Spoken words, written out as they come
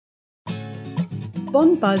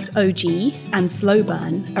Bon Buzz OG and Slow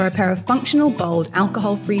Burn are a pair of functional, bold,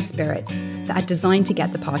 alcohol-free spirits that are designed to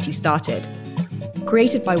get the party started.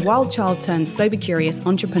 Created by wild child turned sober-curious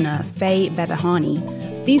entrepreneur Faye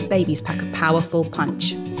Bebehani, these babies pack a powerful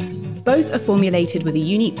punch. Both are formulated with a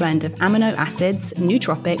unique blend of amino acids,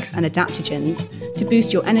 nootropics, and adaptogens to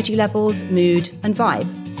boost your energy levels, mood, and vibe.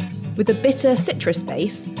 With a bitter citrus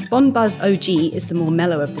base, Bon Buzz OG is the more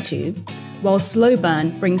mellow of the two, while Slow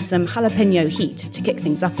Burn brings some jalapeno heat to kick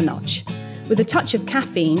things up a notch. With a touch of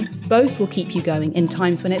caffeine, both will keep you going in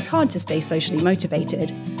times when it's hard to stay socially motivated.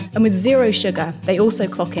 And with zero sugar, they also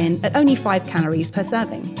clock in at only 5 calories per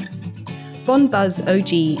serving. Bon Buzz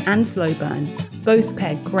OG and Slow Burn both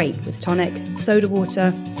pair great with tonic, soda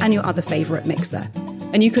water, and your other favourite mixer.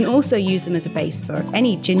 And you can also use them as a base for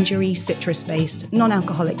any gingery, citrus-based,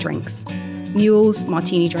 non-alcoholic drinks. Mules,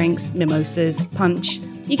 martini drinks, mimosas, punch,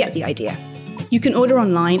 you get the idea. You can order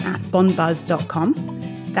online at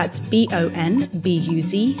bonbuzz.com, that's BONBUZ.com,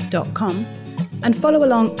 and follow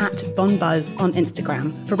along at bonbuzz on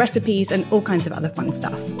Instagram for recipes and all kinds of other fun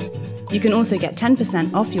stuff. You can also get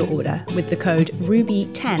 10% off your order with the code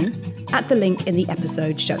RUBY10 at the link in the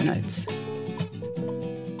episode show notes.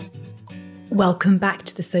 Welcome back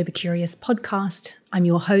to the Sober Curious podcast. I'm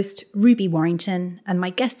your host, Ruby Warrington, and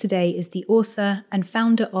my guest today is the author and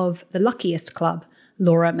founder of The Luckiest Club,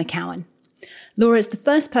 Laura McKowen. Laura is the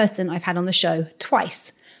first person I've had on the show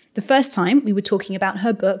twice. The first time we were talking about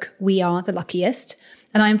her book, We Are the Luckiest,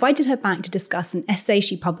 and I invited her back to discuss an essay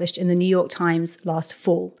she published in the New York Times last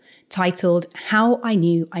fall, titled How I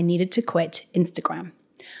Knew I Needed to Quit Instagram.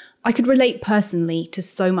 I could relate personally to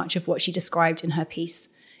so much of what she described in her piece,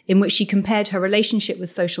 in which she compared her relationship with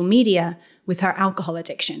social media with her alcohol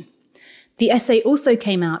addiction. The essay also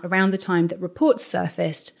came out around the time that reports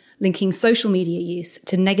surfaced linking social media use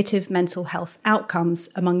to negative mental health outcomes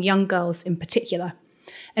among young girls in particular.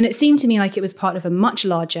 And it seemed to me like it was part of a much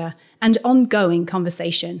larger and ongoing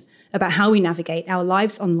conversation about how we navigate our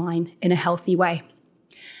lives online in a healthy way.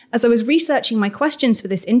 As I was researching my questions for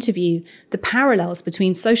this interview, the parallels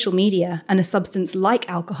between social media and a substance like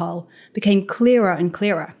alcohol became clearer and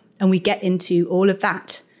clearer, and we get into all of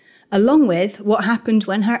that, along with what happened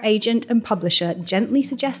when her agent and publisher gently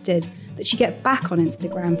suggested that she get back on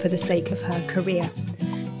Instagram for the sake of her career.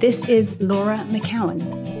 This is Laura McKowen.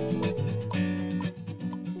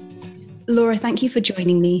 Laura, thank you for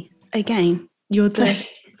joining me again. You're the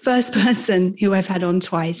first person who I've had on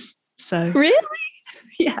twice. So really?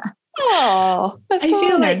 Yeah. Oh, that's so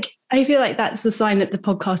I feel like that's the sign that the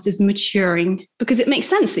podcast is maturing, because it makes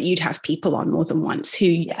sense that you'd have people on more than once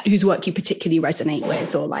whose work you particularly resonate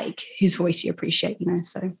with, or like whose voice you appreciate,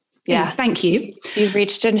 So yeah, thank you. You've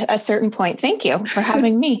reached a certain point. Thank you for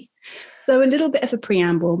having me. So a little bit of a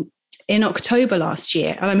preamble. In October last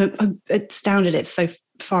year, and I'm astounded it's so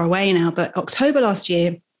far away now, but October last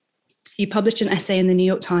year, you published an essay in the New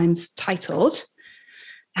York Times titled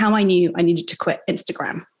How I Knew I Needed to Quit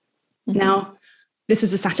Instagram. Mm-hmm. Now, this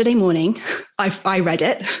was a Saturday morning. I read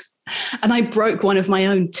it, and I broke one of my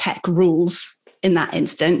own tech rules in that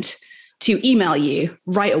instant to email you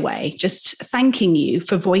right away, just thanking you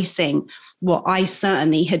for voicing what I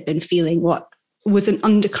certainly had been feeling, what was an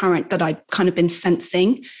undercurrent that I'd kind of been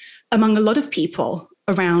sensing among a lot of people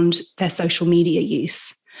around their social media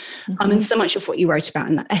use. Mm-hmm. And so much of what you wrote about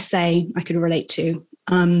in that essay I could relate to.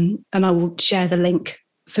 And I will share the link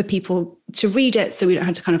for people to read it so we don't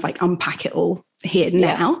have to kind of like unpack it all here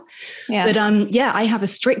now. Yeah. But I have a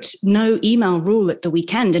strict no email rule at the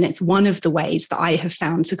weekend, and it's one of the ways that I have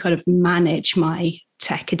found to kind of manage my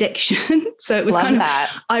tech addiction. So it was kind of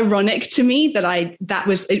ironic to me that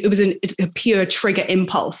it was a pure trigger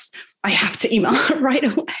impulse. I have to email her right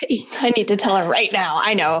away. I need to tell her right now.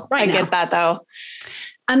 I know. I get that though.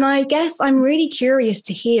 And I guess I'm really curious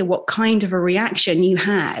to hear what kind of a reaction you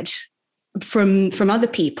had from other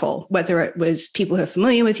people, whether it was people who are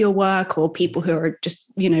familiar with your work or people who are just,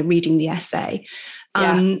 reading the essay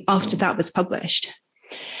after that was published.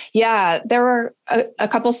 Yeah, there were a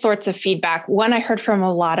couple sorts of feedback. One, I heard from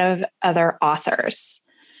a lot of other authors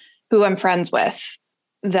who I'm friends with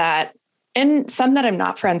and some that I'm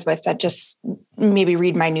not friends with that just maybe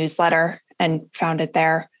read my newsletter and found it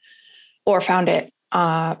there, or found it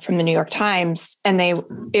from the New York Times. And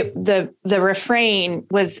the refrain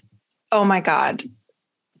was, "Oh my God,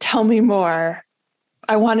 tell me more.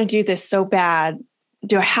 I want to do this so bad.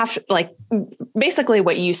 Do I have to," like basically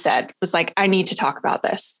what you said was like, "I need to talk about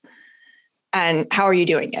this. And how are you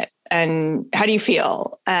doing it? And how do you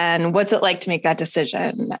feel? And what's it like to make that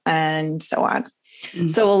decision?" And so on. Mm-hmm.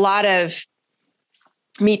 So a lot of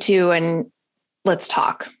me too, and let's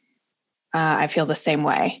talk. I feel the same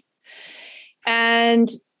way. And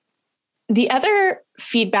the other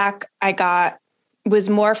feedback I got was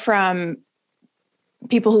more from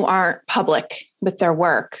people who aren't public with their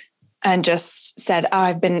work and just said,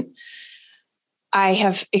 I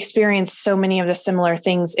have experienced so many of the similar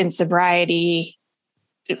things in sobriety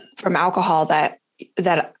from alcohol that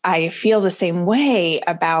I feel the same way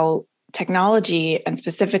about technology and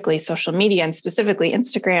specifically social media and specifically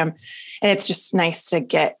Instagram. And it's just nice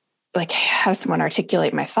to have someone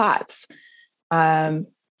articulate my thoughts.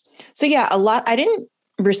 So yeah, I didn't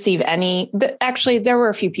receive any, actually there were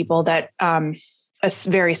a few people that, a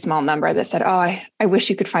very small number that said, oh, I wish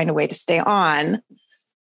you could find a way to stay on.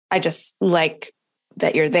 I just like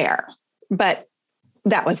that you're there. But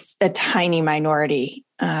that was a tiny minority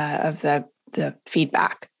of the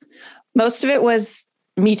feedback. Most of it was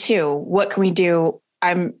me too. What can we do?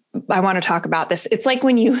 I want to talk about this. It's like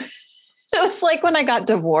it was like when I got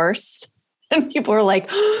divorced and people were like,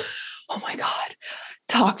 oh my God,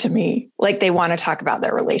 talk to me. Like they want to talk about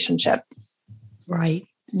their relationship. Right.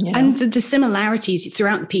 You know? And the similarities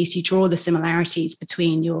throughout the piece, you draw the similarities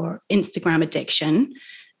between your Instagram addiction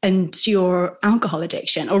and your alcohol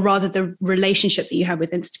addiction, or rather the relationship that you had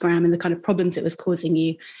with Instagram and the kind of problems it was causing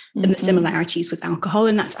you, and the similarities with alcohol.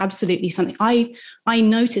 And that's absolutely something I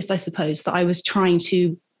noticed, I suppose, that I was trying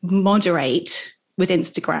to moderate with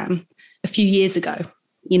Instagram a few years ago,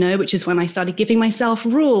 which is when I started giving myself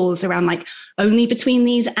rules around like only between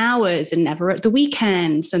these hours and never at the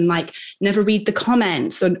weekends and like never read the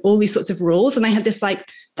comments and all these sorts of rules. And I had this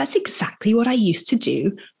that's exactly what I used to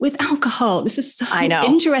do with alcohol. This is so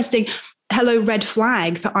interesting. Hello, red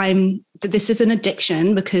flag that this is an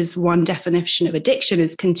addiction, because one definition of addiction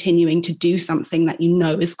is continuing to do something that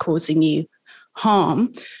is causing you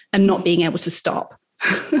harm and not being able to stop.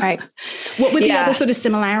 Right. What were the other sort of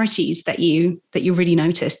similarities that you really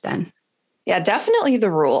noticed then? Yeah, definitely the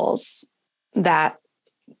rules. That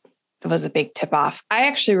was a big tip off. I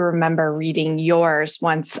actually remember reading yours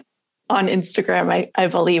once on Instagram, I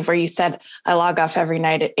believe, where you said, I log off every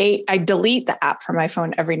night at 8. I delete the app from my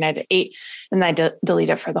phone every night at 8, and I delete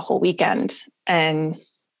it for the whole weekend. And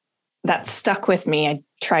that stuck with me. I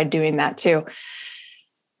tried doing that too.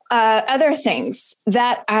 Other things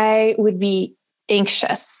that I would be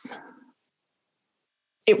anxious.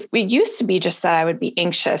 It used to be just that I would be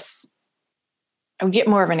anxious. I would get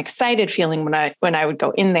more of an excited feeling when I would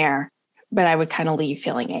go in there, but I would kind of leave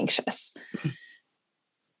feeling anxious.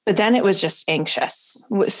 But then it was just anxious.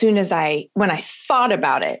 As soon as when I thought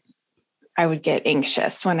about it, I would get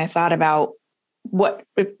anxious. When I thought about what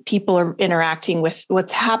people are interacting with,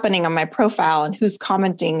 what's happening on my profile and who's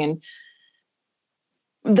commenting and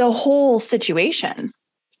the whole situation,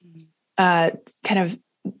 kind of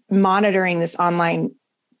monitoring this online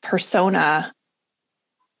persona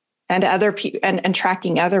and other people and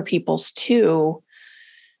tracking other people's too,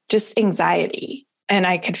 just anxiety. And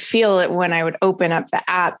I could feel it when I would open up the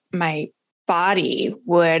app, my body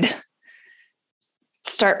would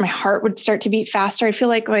my heart would start to beat faster. I'd feel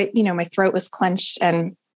like my throat was clenched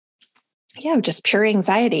and just pure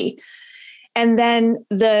anxiety. And then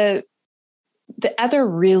the other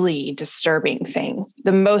really disturbing thing,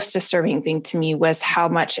 the most disturbing thing to me was how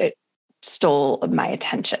much it stole my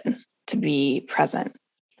attention to be present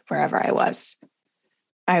wherever I was.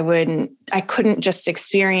 I couldn't just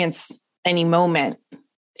experience any moment.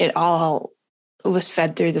 It all was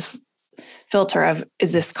fed through this filter of,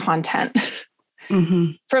 is this content?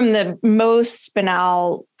 Mm-hmm. From the most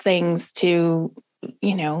banal things to,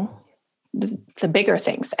 the bigger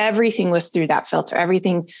things. Everything was through that filter.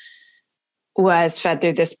 Everything was fed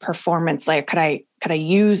through this performance. Like, could I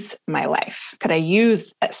use my life? Could I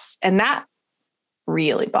use this? And that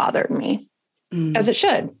really bothered me, as it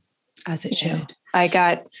should. As it should. I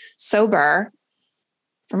got sober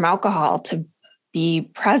from alcohol to be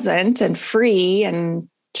present and free, and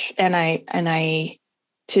I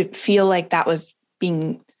to feel like that was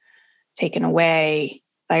being taken away,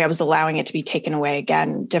 like I was allowing it to be taken away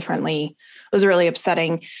again differently, was really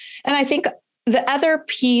upsetting. And I think the other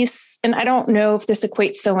piece, and I don't know if this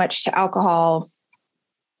equates so much to alcohol,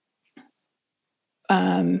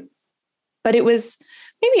 but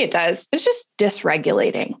maybe it does. It's just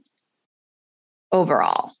dysregulating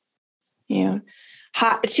overall,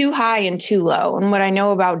 too high and too low. And what I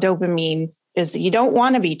know about dopamine is that you don't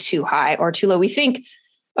want to be too high or too low. We think,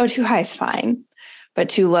 oh, too high is fine, but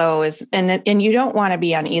too low is, and you don't want to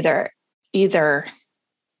be on either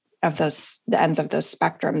of those, the ends of those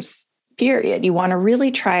spectrums, period. You want to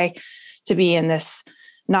really try to be in this,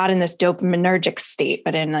 not in this dopaminergic state,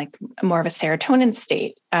 but in like more of a serotonin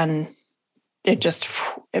state. And it just,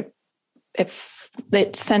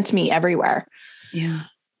 it sent me everywhere. Yeah.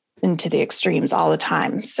 into the extremes all the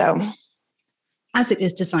time. So, as it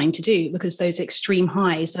is designed to do, because those extreme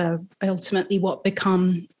highs are ultimately what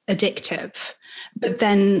become addictive. But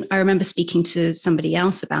then I remember speaking to somebody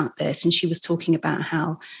else about this, and she was talking about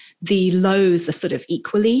how the lows are sort of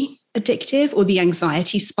equally addictive, or the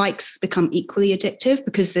anxiety spikes become equally addictive,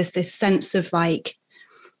 because there's this sense of like,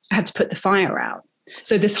 I have to put the fire out.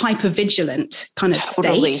 So this hypervigilant kind of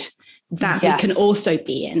state that we can also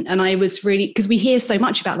be in. And I was really, because we hear so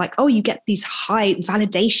much about like, oh, you get these high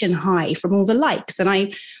validation high from all the likes.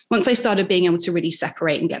 And once I started being able to really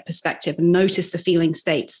separate and get perspective and notice the feeling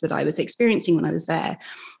states that I was experiencing when I was there,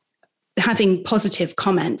 having positive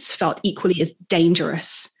comments felt equally as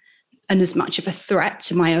dangerous and as much of a threat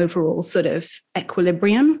to my overall sort of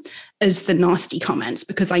equilibrium as the nasty comments,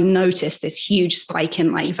 because I noticed this huge spike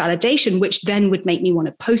in like validation, which then would make me want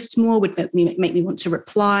to post more, would make me want to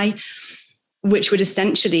reply, which would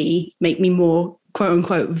essentially make me more quote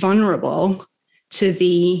unquote vulnerable to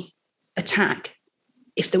the attack,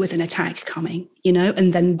 if there was an attack coming,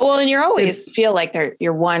 and then. Well, and you always feel like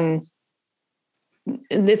you're one,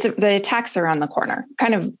 the attacks are around the corner,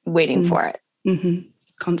 kind of waiting for it. Mm-hmm.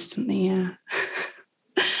 Constantly, yeah.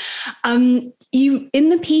 You in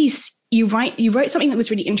the piece you wrote something that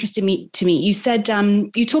was really interesting to me. You said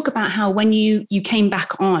you talk about how when you came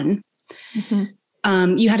back on,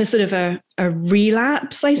 you had a sort of a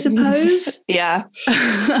relapse, I suppose. Yeah.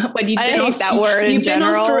 When you'd I hate that word in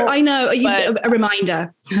general. I know, a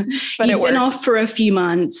reminder. But you've been off for a few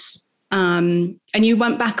months, and you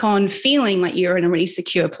went back on feeling like you're in a really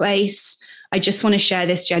secure place. I just want to share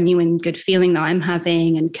this genuine good feeling that I'm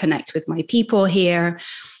having and connect with my people here.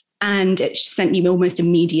 And it sent you almost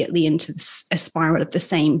immediately into a spiral of the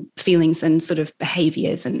same feelings and sort of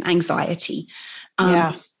behaviors and anxiety.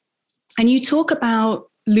 And you talk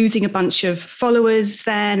about losing a bunch of followers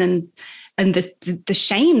then and the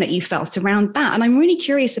shame that you felt around that. And I'm really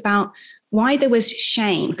curious about why there was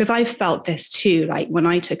shame, because I've felt this too, like when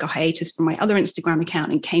I took a hiatus from my other Instagram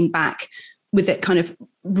account and came back with it kind of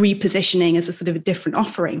repositioning as a sort of a different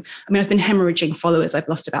offering. I mean, I've been hemorrhaging followers. I've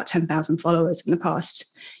lost about 10,000 followers in the past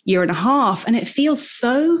year and a half. And it's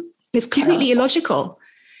completely illogical.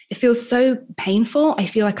 It feels so painful. I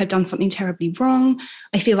feel like I've done something terribly wrong.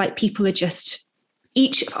 I feel like people are just,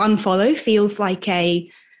 each unfollow feels like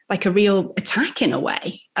a real attack in a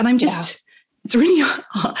way. And I'm just, it's really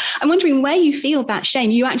hard. I'm wondering where you feel that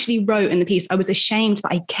shame. You actually wrote in the piece, I was ashamed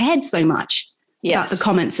that I cared so much about the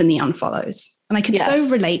comments and the unfollows. And I can so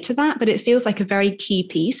relate to that, but it feels like a very key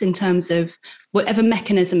piece in terms of whatever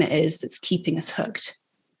mechanism it is that's keeping us hooked.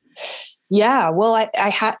 Yeah. Well, I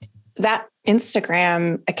had that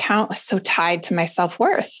Instagram account was so tied to my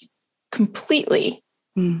self-worth completely.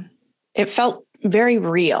 It felt very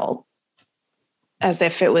real, as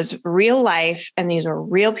if it was real life. And these were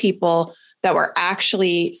real people that were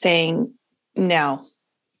actually saying, no,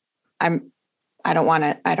 I don't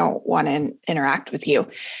want to interact with you.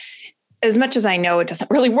 As much as I know it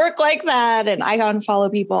doesn't really work like that, and I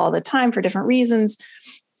unfollow people all the time for different reasons,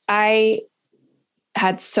 I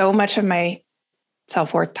had so much of my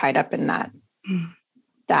self-worth tied up in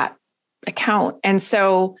that account. And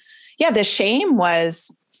so, the shame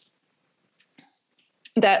was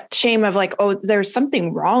that shame of like, oh, there's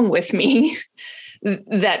something wrong with me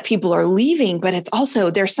that people are leaving, but it's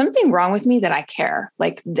also, there's something wrong with me that I care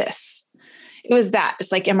like this. It was that.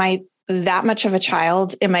 It's like, am I that much of a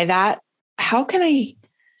child? Am I that? How could I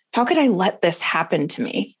let this happen to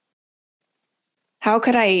me? Why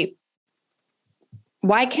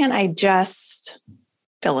can't I just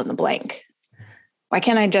fill in the blank? Why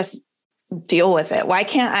can't I just deal with it? Why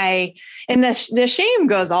can't I, and the shame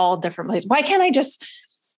goes all different places. Why can't I just,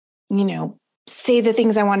 say the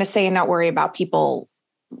things I want to say and not worry about people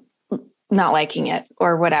not liking it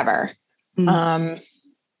or whatever?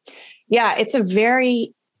 It's a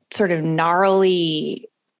very sort of gnarly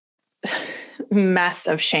mess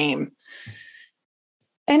of shame.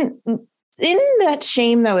 And in that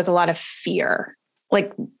shame, though, is a lot of fear.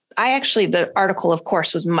 Like the article, of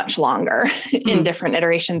course, was much longer in different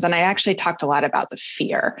iterations. And I actually talked a lot about the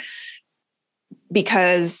fear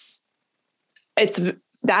because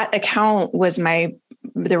that account was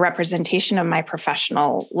the representation of my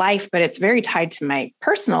professional life, but it's very tied to my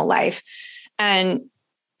personal life. And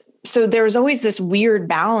so there was always this weird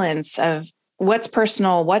balance of what's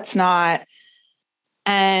personal, what's not.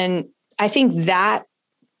 And I think that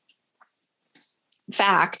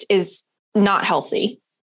fact is not healthy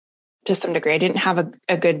to some degree. I didn't have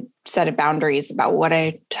a good set of boundaries about what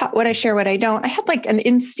I share, what I don't. I had like an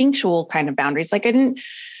instinctual kind of boundaries. Like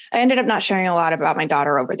I I ended up not sharing a lot about my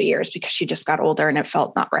daughter over the years because she just got older and it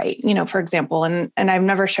felt not right, for example. And I've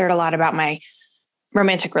never shared a lot about my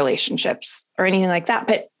romantic relationships or anything like that.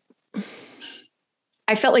 But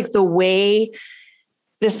I felt like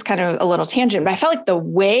this is kind of a little tangent, but I felt like the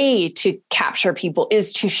way to capture people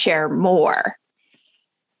is to share more.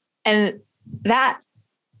 And that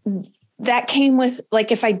came with,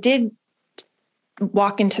 like, if I did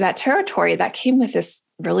walk into that territory, that came with this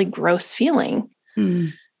really gross feeling.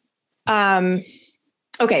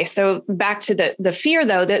 Okay. So back to the fear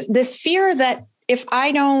though, this fear that if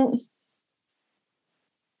I'm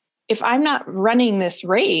not running this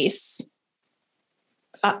race,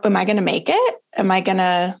 am I going to make it? Am I going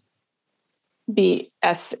to be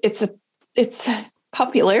it's a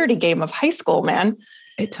popularity game of high school, man.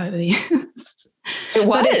 It totally is. It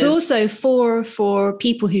was. But it's also for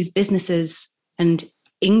people whose businesses and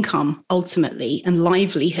income ultimately and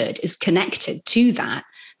livelihood is connected to that.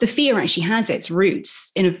 The fear actually has its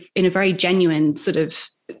roots in a very genuine sort of,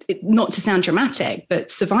 not to sound dramatic, but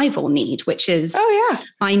survival need, which is,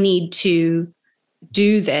 I need to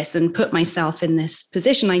do this and put myself in this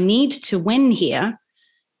position. I need to win here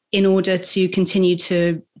in order to continue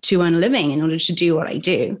to earn a living, in order to do what I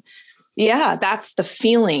do. Yeah, that's the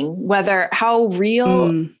feeling. How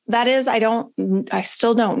real that is, I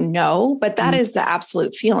still don't know, but that is the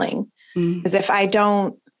absolute feeling. Is if I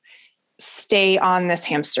don't stay on this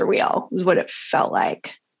hamster wheel is what it felt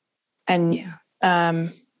like. And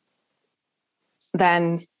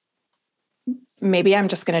then maybe I'm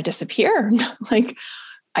just going to disappear. Like,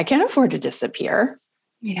 I can't afford to disappear.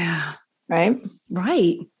 Yeah. Right.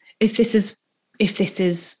 If this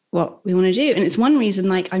is what we want to do. And it's one reason,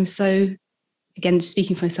 like, I'm so, again,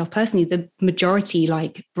 speaking for myself personally, the majority,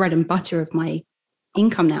 like, bread and butter of my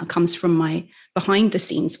income now comes from my behind the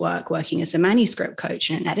scenes work, working as a manuscript coach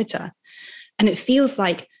and an editor. And it feels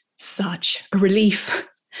like such a relief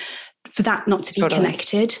for that not to be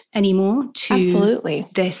connected anymore to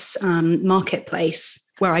this marketplace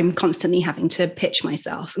where I'm constantly having to pitch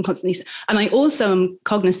myself and I also am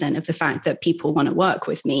cognizant of the fact that people want to work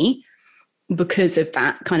with me because of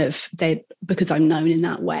that kind of, because I'm known in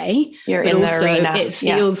that way. You're in the arena.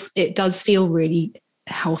 It does feel really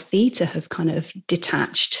healthy to have kind of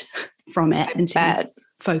detached from it and to be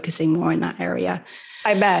focusing more in that area.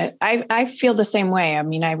 I bet. I feel the same way. I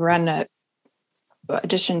mean, I run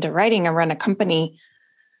addition to writing, I run a company,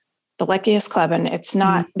 The Luckiest Club, and it's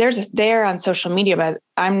not, they're on social media, but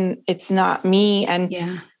it's not me. And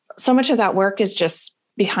so much of that work is just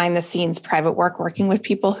behind the scenes, private work, working with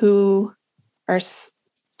people who are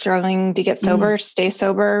struggling to get sober, stay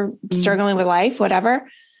sober, struggling with life, whatever.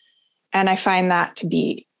 And I find that to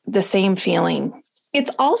be the same feeling.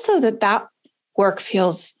 It's also that work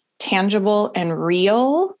feels tangible and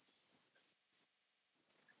real.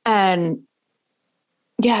 And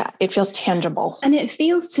it feels tangible. And it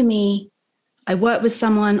feels to me, I work with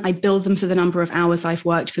someone, I bill them for the number of hours I've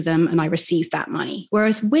worked for them, and I receive that money.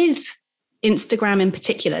 Whereas with Instagram in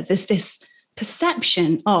particular, there's this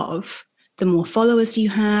perception of the more followers you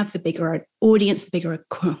have, the bigger an audience, the bigger a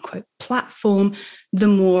quote unquote platform, the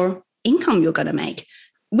more income you're going to make,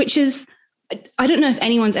 which is, I don't know if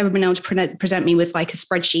anyone's ever been able to present me with like a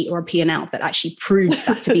spreadsheet or a P&L that actually proves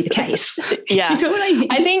that to be the case. Yeah. You know what I mean?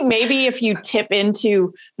 I think maybe if you tip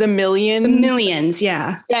into the millions,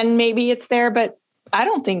 then maybe it's there. But I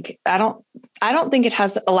don't think it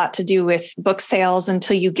has a lot to do with book sales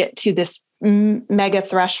until you get to this mega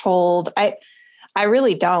threshold. I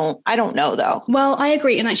really don't. I don't know though. Well, I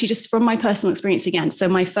agree. And actually just from my personal experience again, so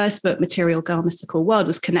my first book, Material Girl, Mystical World,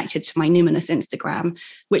 was connected to my numinous Instagram,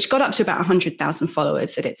 which got up to about 100,000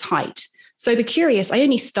 followers at its height. Sober Curious, I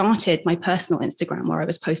only started my personal Instagram where I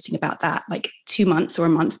was posting about that like 2 months or a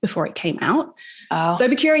month before it came out. Oh.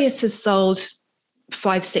 Sober Curious has sold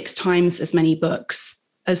 5-6 times as many books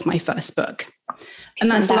as my first book. And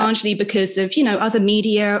that's largely because of, other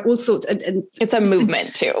media, all sorts. And it's a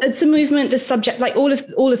movement too. It's a movement, the subject, like all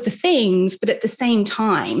of the things. But at the same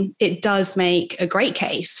time, it does make a great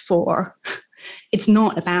case for, it's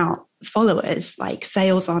not about followers. Like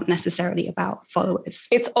sales aren't necessarily about followers.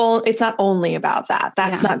 It's not only about that.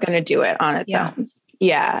 That's not going to do it on its own.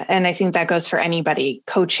 Yeah. And I think that goes for anybody,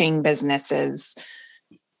 coaching businesses,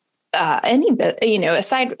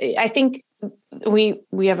 aside, I think, we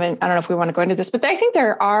haven't, I don't know if we want to go into this, but I think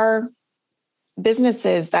there are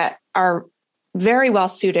businesses that are very well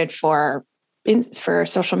suited for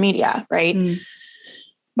social media, right?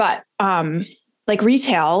 But like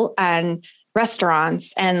retail and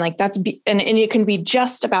restaurants and like and it can be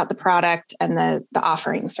just about the product and the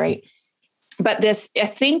offerings, right? But I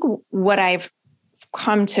think what I've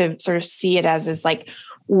come to sort of see it as is like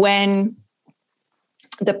when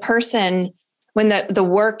the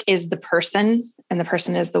work is the person and the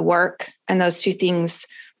person is the work, and those two things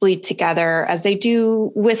bleed together as they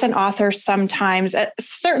do with an author sometimes,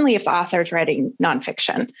 certainly if the author is writing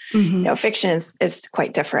nonfiction. Fiction is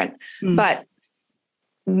quite different, but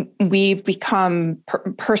we've become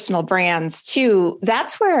personal brands too.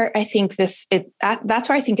 That's where I think that's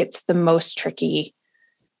where I think it's the most tricky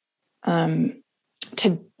to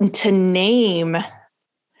name.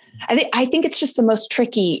 I think it's just the most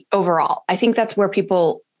tricky overall. I think that's where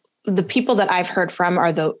the people that I've heard from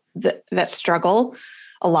are that struggle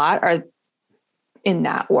a lot are in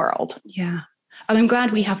that world. Yeah. And I'm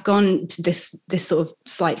glad we have gone to this sort of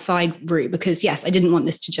slight side route, because yes, I didn't want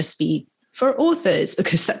this to just be for authors,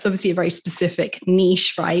 because that's obviously a very specific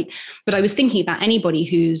niche, right? But I was thinking about anybody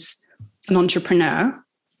who's an entrepreneur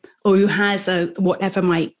or who has whatever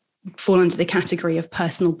might fall under the category of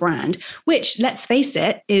personal brand, which, let's face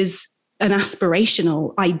it, is an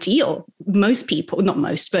aspirational ideal. Most people, not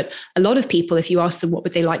most, but a lot of people, if you ask them what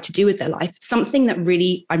would they like to do with their life, something that I'm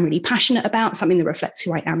really passionate about, something that reflects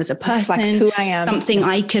who I am as a person, reflects who I am, something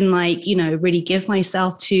I can really give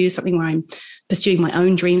myself to, something where I'm pursuing my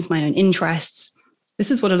own dreams, my own interests.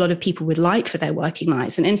 This is what a lot of people would like for their working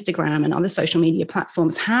lives. And Instagram and other social media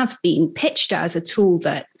platforms have been pitched as a tool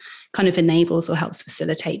that kind of enables or helps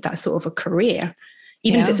facilitate that sort of a career,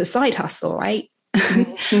 even if it's a side hustle, right?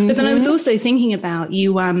 But then I was also thinking about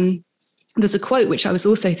you. There's a quote which I was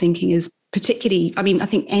also thinking is particularly, I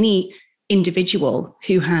think any individual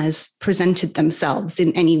who has presented themselves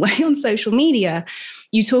in any way on social media,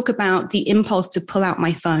 you talk about the impulse to pull out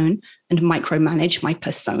my phone and micromanage my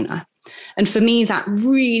persona. And for me, that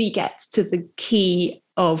really gets to the key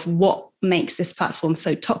of what makes this platform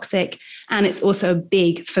so toxic. And it's also a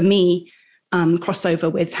big, for me,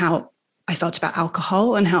 crossover with how I felt about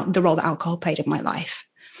alcohol and how the role that alcohol played in my life.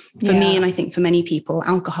 For me, and I think for many people,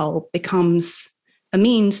 alcohol becomes a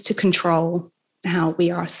means to control how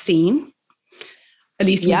we are seen. At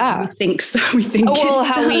least we think so. We think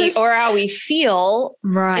how we feel,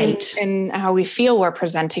 right? And how we feel we're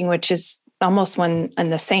presenting, which is almost one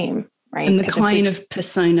and the same, right? And the kind of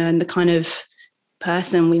persona and the kind of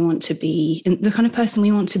person we want to be, and the kind of person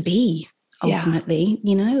we want to be ultimately,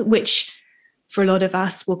 which for a lot of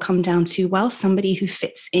us will come down to, somebody who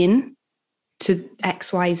fits in to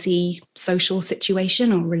XYZ social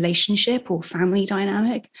situation or relationship or family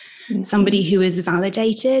dynamic, somebody who is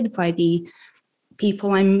validated by the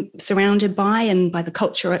people I'm surrounded by and by the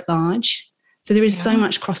culture at large. So there is so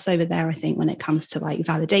much crossover there, I think, when it comes to like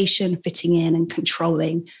validation, fitting in and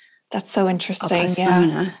controlling. That's so interesting.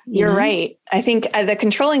 Persona, You're right. I think the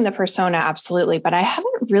controlling the persona, absolutely. But I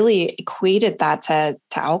haven't really equated that to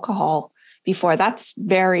alcohol before. That's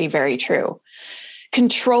very, very true.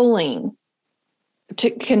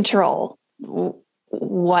 To control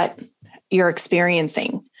what you're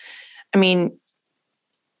experiencing. I mean,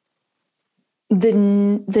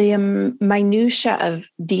 the minutia of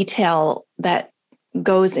detail that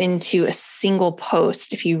goes into a single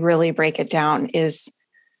post, if you really break it down, is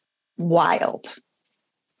wild,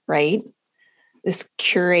 right? This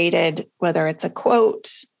curated, whether it's a quote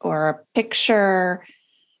or a picture.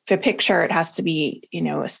 If a picture, it has to be,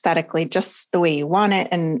 aesthetically just the way you want it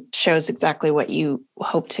and shows exactly what you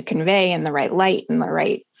hope to convey in the right light and the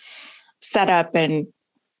right setup.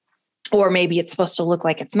 Or maybe it's supposed to look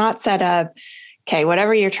like it's not set up. Okay,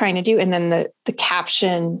 whatever you're trying to do. And then the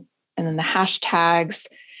caption, and then the hashtags,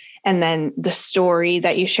 and then the story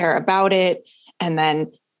that you share about it, and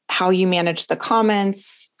then how you manage the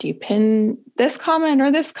comments. Do you pin this comment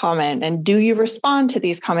or this comment? And do you respond to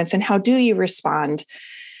these comments? And how do you respond?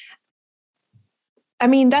 I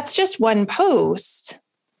mean, that's just one post.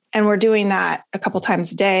 And we're doing that a couple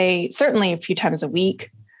times a day, certainly a few times a week.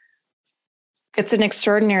 It's an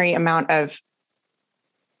extraordinary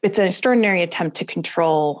attempt to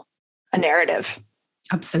control a narrative.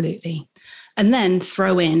 Absolutely. And then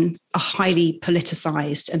throw in a highly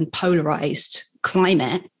politicized and polarized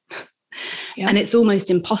climate. Yeah. And it's almost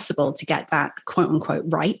impossible to get that quote unquote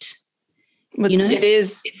right. It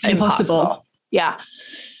is impossible. Yeah.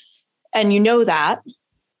 And that.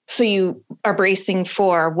 So you are bracing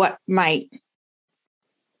for what might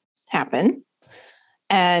happen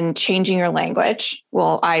and changing your language.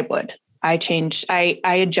 Well, I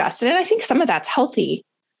adjusted it. I think some of that's healthy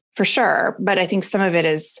for sure. But I think some of it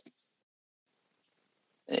is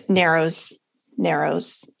narrows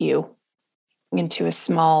you into a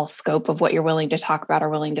small scope of what you're willing to talk about or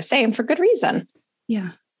willing to say, and for good reason.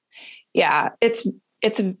 Yeah. Yeah. It's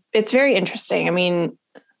very interesting. I mean,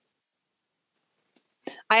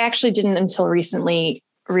 I actually didn't until recently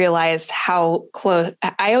realize how close.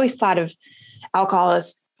 I always thought of alcohol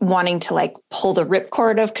as wanting to like pull the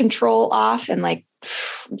ripcord of control off and like,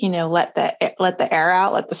 let the air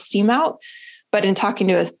out, let the steam out. But in talking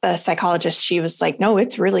to a psychologist, she was like, no,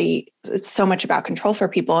 it's so much about control for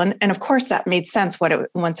people. And of course that made sense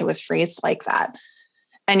once it was phrased like that.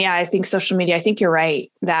 And yeah, I think social media, I think you're right,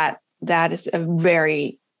 that is a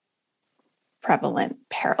very prevalent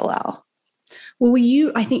parallel. Well,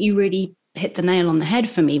 I think you really hit the nail on the head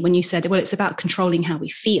for me when you said, well, it's about controlling how we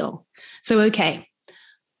feel. So, okay,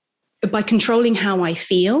 by controlling how I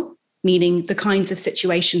feel, meaning the kinds of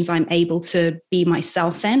situations I'm able to be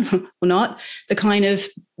myself in or not, the kind of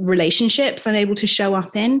relationships I'm able to show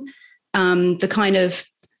up in, the kind of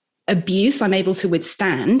abuse I'm able to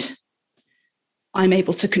withstand, I'm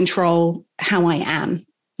able to control how I am,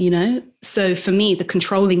 So for me, the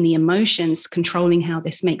controlling the emotions, controlling how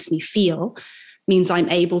this makes me feel means I'm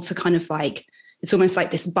able to kind of like, it's almost like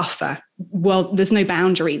this buffer. Well, there's no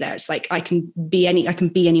boundary there. It's like I can be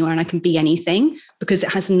anywhere and I can be anything because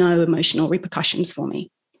it has no emotional repercussions for me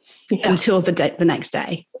until the next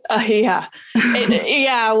day. Yeah.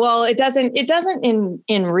 Well, it doesn't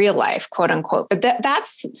in real life, quote unquote, but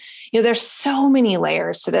that's, there's so many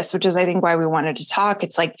layers to this, which is, I think, why we wanted to talk.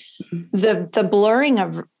 It's like the blurring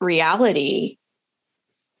of reality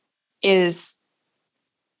is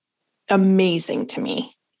amazing to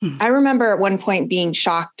me. I remember at one point being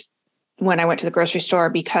shocked when I went to the grocery store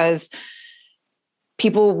because we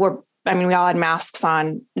all had masks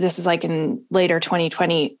on. This is like in later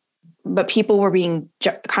 2020, but people were being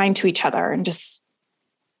kind to each other and just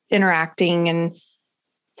interacting and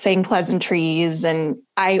saying pleasantries. And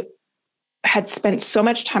I had spent so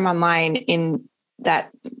much time online in that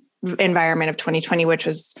environment of 2020, which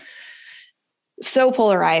was so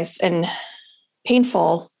polarized and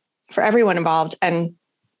painful for everyone involved. And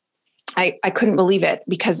I couldn't believe it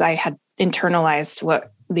because I had internalized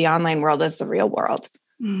what the online world is the real world.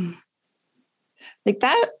 Like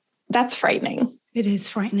that's frightening. It is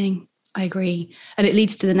frightening. I agree. And it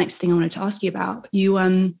leads to the next thing I wanted to ask you about. You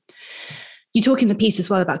talk in the piece as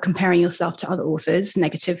well about comparing yourself to other authors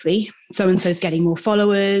negatively. So-and-so's getting more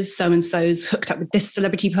followers, so-and-so's hooked up with this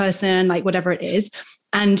celebrity person, like whatever it is.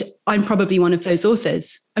 And I'm probably one of those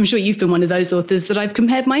authors. I'm sure you've been one of those authors that I've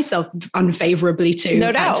compared myself unfavorably to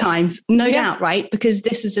at times. No doubt, right? Because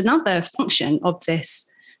this is another function of this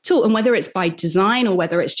tool. And whether it's by design or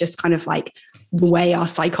whether it's just kind of like the way our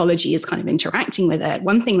psychology is kind of interacting with it.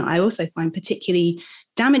 One thing that I also find particularly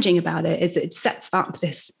damaging about it is that it sets up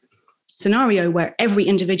this scenario where every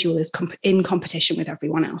individual is in competition with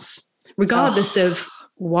everyone else, regardless of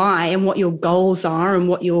why and what your goals are and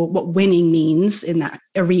what winning means in that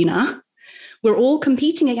arena. We're all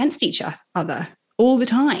competing against each other all the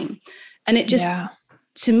time. And it just,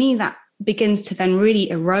 to me, that begins to then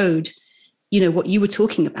really erode, what you were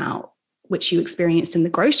talking about, which you experienced in the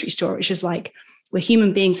grocery store, which is like, we're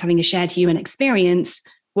human beings having a shared human experience.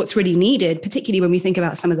 What's really needed, particularly when we think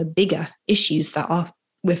about some of the bigger issues that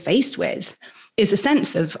we're faced with, is a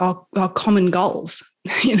sense of our common goals,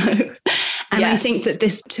 And I think that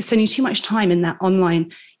spending too much time in that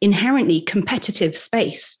online inherently competitive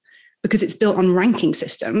space, because it's built on ranking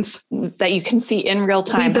systems that you can see in real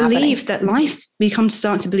time. We come to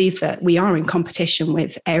start to believe that we are in competition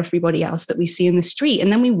with everybody else that we see in the street.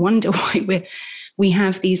 And then we wonder why we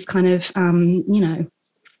have these kind of,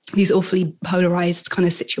 these awfully polarized kind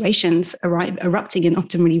of situations erupting in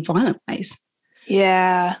often really violent ways.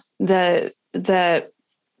 Yeah. The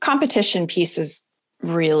competition piece is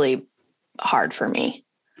really hard for me.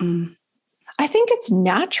 I think it's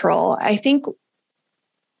natural. I think,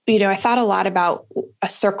 I thought a lot about a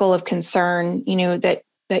circle of concern,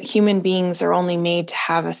 that human beings are only made to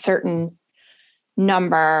have a certain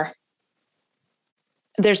number.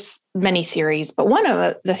 There's many theories, but one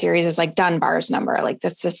of the theories is like Dunbar's number, like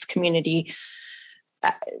this community.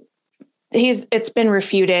 It's been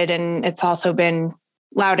refuted, and it's also been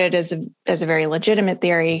lauded as a very legitimate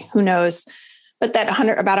theory. Who knows? But that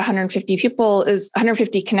about 150 people is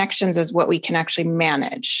 150 connections is what we can actually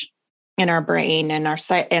manage in our brain and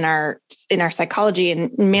in our psychology,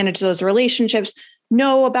 and manage those relationships,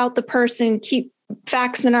 know about the person, keep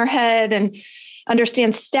facts in our head, and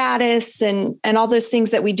understand status and all those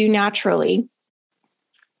things that we do naturally.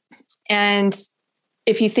 And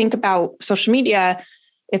if you think about social media,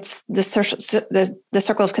 it's the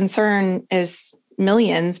circle of concern is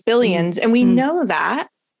millions, billions, and we know that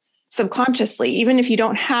subconsciously. Even if you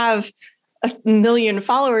don't have 1 million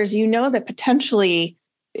followers, that potentially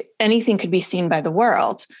anything could be seen by the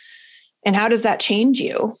world. And how does that change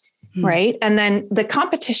you? Right. And then the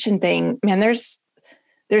competition thing, man, there's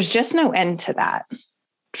just no end to that.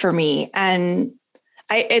 for me. And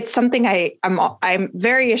it's something I'm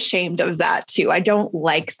very ashamed of that too. I don't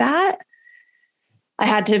like that. I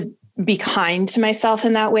had to be kind to myself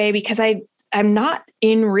in that way because I'm not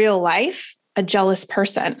in real life a jealous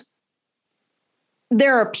person.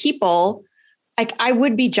 There are people, like I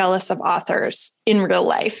would be jealous of authors in real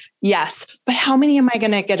life. Yes. But how many am I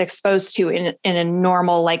going to get exposed to in a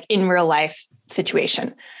normal, like in real life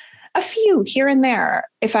situation? A few here and there.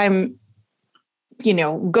 If I'm,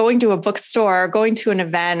 going to a bookstore, going to an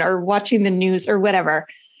event or watching the news or whatever.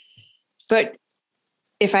 But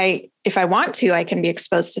if I want to, I can be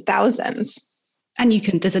exposed to thousands. And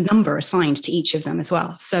there's a number assigned to each of them as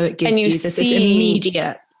well. So it gives you this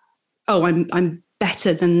immediate, I'm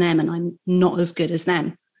better than them and I'm not as good as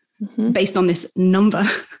them based on this number.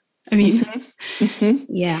 I mean,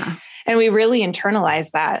 yeah. And we really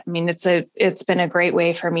internalize that. I mean, it's been a great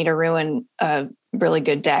way for me to ruin a really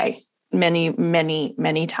good day many, many,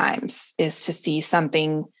 many times, is to see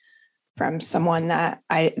something from someone that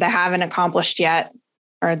haven't accomplished yet,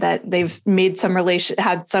 or that they've made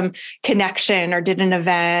had some connection or did an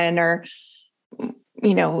event or,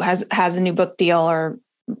 has a new book deal or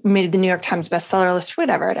made the New York Times bestseller list,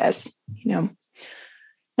 whatever it is, Then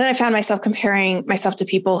I found myself comparing myself to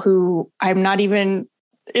people who I'm not even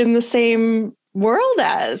in the same world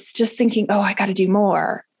as, just thinking, oh, I got to do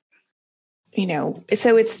more,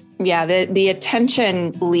 So it's, the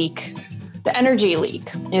attention leak, the energy leak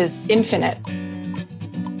is infinite.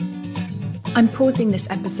 I'm pausing this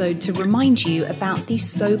episode to remind you about the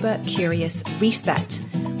Sober Curious Reset,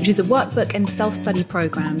 which is a workbook and self-study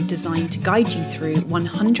program designed to guide you through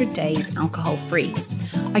 100 days alcohol-free.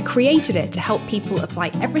 I created it to help people apply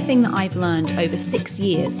everything that I've learned over 6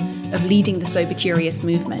 years of leading the Sober Curious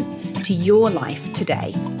movement to your life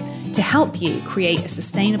today, to help you create a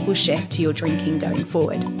sustainable shift to your drinking going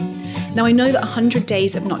forward. Now, I know that 100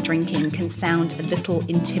 days of not drinking can sound a little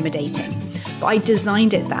intimidating, but I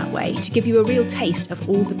designed it that way to give you a real taste of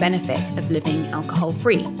all the benefits of living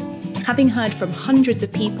alcohol-free. Having heard from hundreds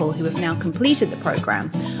of people who have now completed the program,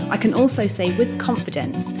 I can also say with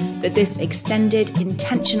confidence that this extended,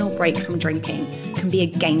 intentional break from drinking can be a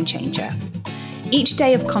game changer. Each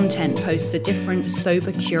day of content poses a different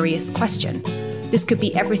sober, curious question. This could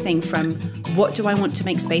be everything from what do I want to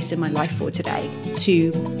make space in my life for today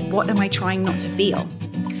to what am I trying not to feel?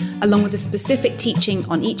 Along with a specific teaching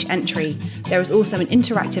on each entry, there is also an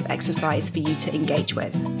interactive exercise for you to engage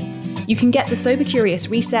with. You can get the Sober Curious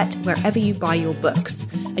Reset wherever you buy your books,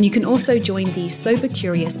 and you can also join the Sober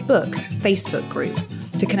Curious Book Facebook group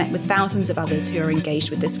to connect with thousands of others who are engaged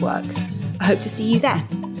with this work. I hope to see you there.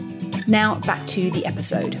 Now back to the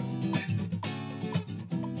episode.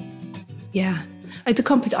 Yeah, I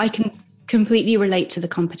can completely relate to the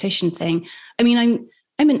competition thing. I mean,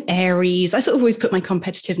 I'm an Aries. I sort of always put my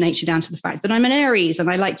competitive nature down to the fact that I'm an Aries and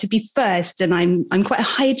I like to be first and I'm quite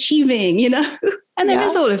high achieving, and there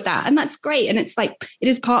is all of that. And that's great. And it's like, it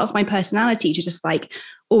is part of my personality to just like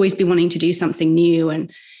always be wanting to do something new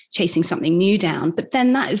and chasing something new down. But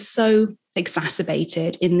then that is so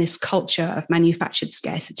exacerbated in this culture of manufactured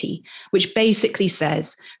scarcity, which basically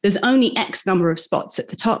says there's only X number of spots at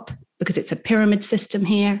the top because it's a pyramid system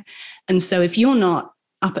here. And so if you're not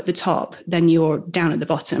up at the top, then you're down at the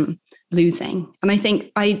bottom losing. And I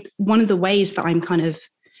think one of the ways that I'm kind of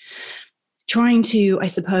trying to, I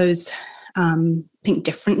suppose, think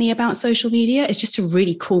differently about social media is just to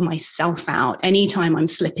really call myself out anytime I'm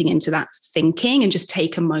slipping into that thinking and just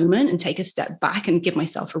take a moment and take a step back and give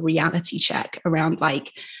myself a reality check around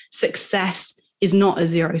like success is not a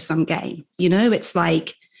zero-sum game. It's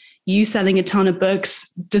like you selling a ton of books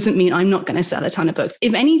doesn't mean I'm not going to sell a ton of books.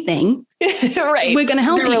 If anything, right, we're going to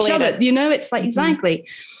help each other. It's like, exactly.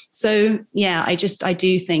 So yeah, I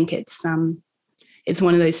do think it's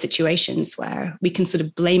one of those situations where we can sort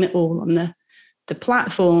of blame it all on the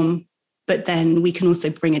platform, but then we can also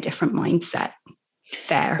bring a different mindset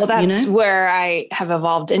there. Well, that's where I have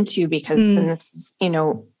evolved into because, and this is,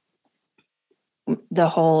 the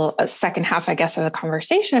whole second half, I guess, of the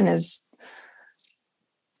conversation is,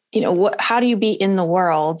 how do you be in the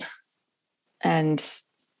world? And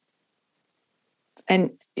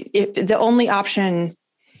the only option,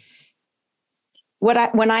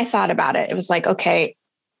 when I thought about it, it was like, okay,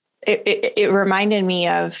 it reminded me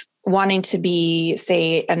of wanting to be,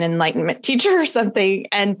 say, an enlightenment teacher or something,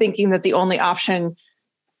 and thinking that the only option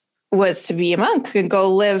was to be a monk and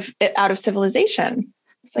go live out of civilization.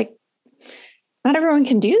 It's like, not everyone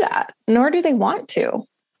can do that, nor do they want to.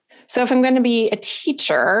 So if I'm going to be a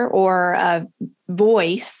teacher or a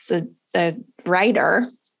voice, a writer,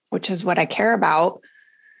 which is what I care about,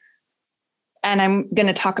 and I'm going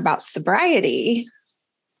to talk about sobriety,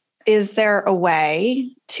 is there a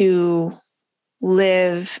way to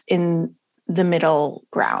live in the middle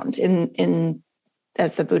ground, in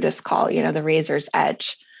as the Buddhists call, the razor's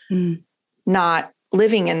edge, not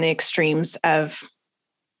living in the extremes of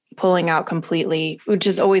pulling out completely, which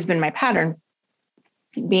has always been my pattern,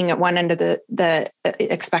 being at one end of the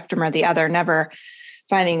spectrum or the other, never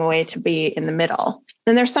finding a way to be in the middle.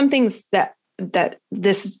 And there's some things that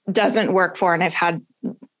this doesn't work for. And I've had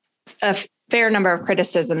a fair number of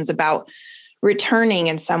criticisms about returning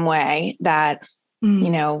in some way that,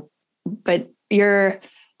 but you're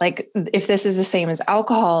like, if this is the same as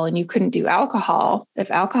alcohol and you couldn't do alcohol,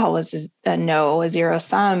 if alcohol was a zero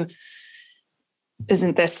sum,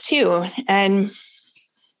 isn't this too? And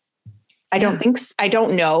I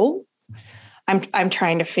don't know. I'm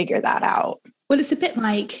trying to figure that out. Well, it's a bit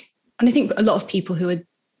like, and I think a lot of people who are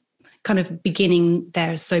kind of beginning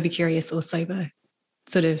their sober curious or sober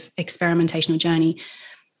sort of experimentational journey,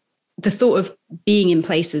 the thought of being in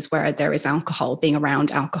places where there is alcohol, being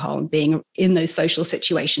around alcohol and being in those social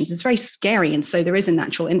situations is very scary. And so there is a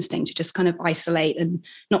natural instinct to just kind of isolate and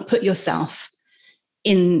not put yourself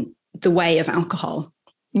in the way of alcohol.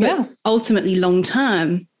 Yeah. But ultimately, long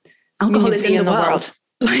term, alcohol is in the world.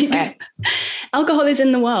 Like alcohol is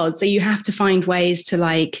in the world. So you have to find ways to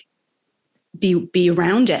like be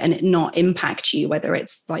around it and it not impact you, whether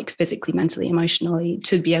it's like physically, mentally, emotionally,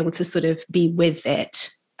 to be able to sort of be with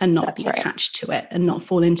it and not be attached to it and not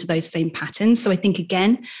fall into those same patterns. So I think,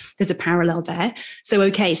 again, there's a parallel there. So,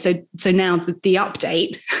 okay. So now the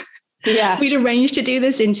update, we'd arranged to do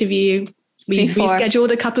this interview. We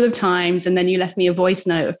rescheduled a couple of times and then you left me a voice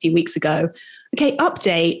note a few weeks ago. Okay.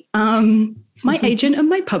 Update. My agent and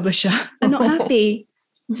my publisher are not happy.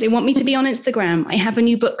 They want me to be on Instagram. I have a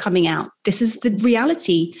new book coming out. This is the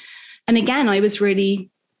reality. And again, I was really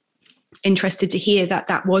interested to hear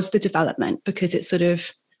that was the development, because it sort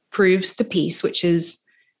of proves the piece, which is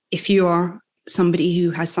if you are somebody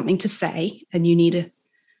who has something to say and you need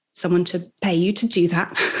someone to pay you to do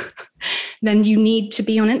that, then you need to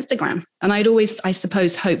be on Instagram. And I'd always, I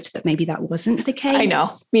suppose, hoped that maybe that wasn't the case. I know,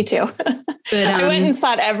 me too. But I went and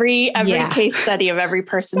sought every case study of every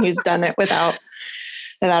person who's done it without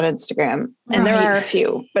Instagram. And there are a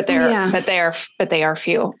few, but they are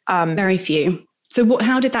few. Very few. So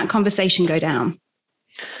how did that conversation go down?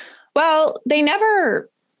 Well, they never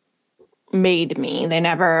made me.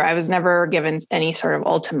 I was never given any sort of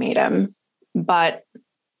ultimatum, but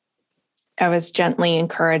I was gently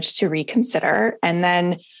encouraged to reconsider. And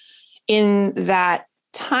then in that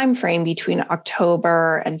time frame between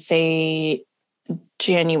October and say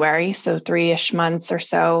January, so 3-ish months or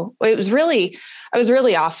so, I was really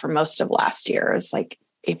off for most of last year. It was like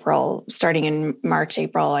April, starting in March,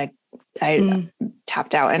 April, I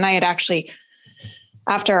tapped out. And I had actually,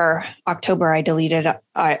 after October, I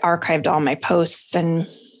archived all my posts. And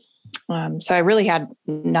so I really had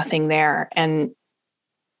nothing there. And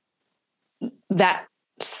that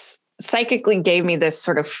psychically gave me this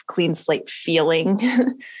sort of clean slate feeling.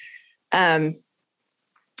 And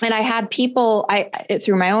I had people,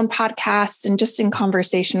 through my own podcast and just in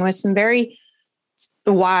conversation with some very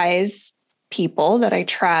wise people that I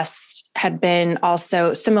trust, had been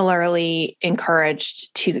also similarly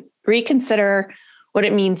encouraged to reconsider what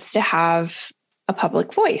it means to have a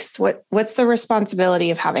public voice. What's the responsibility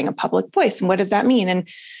of having a public voice? And what does that mean? And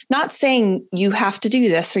not saying you have to do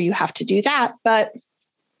this or you have to do that, but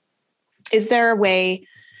is there a way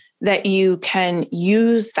that you can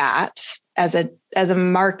use that as a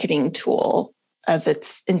marketing tool, as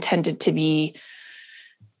it's intended to be,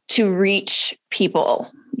 to reach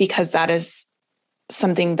people, because that is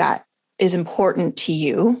something that is important to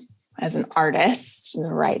you as an artist and a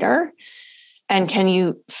writer? And can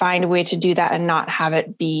you find a way to do that and not have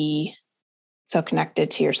it be so connected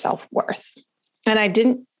to your self-worth? And I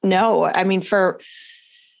didn't know. I mean,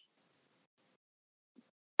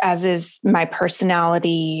 as is my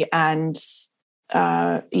personality, and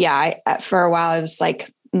for a while I was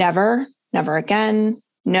like, never again.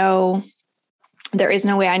 No, there is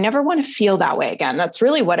no way. I never want to feel that way again. That's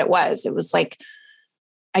really what it was. It was like,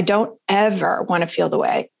 I don't ever want to feel the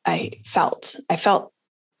way I felt. I felt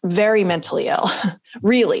very mentally ill,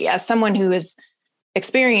 really, as someone who has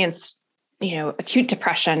experienced, acute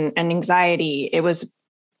depression and anxiety. It was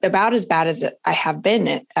about as bad as I have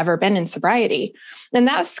ever been in sobriety. And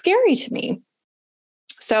that was scary to me.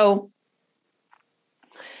 So,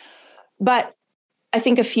 but I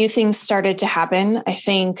think a few things started to happen. I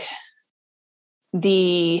think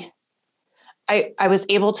I was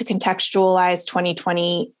able to contextualize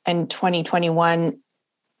 2020 and 2021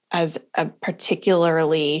 as a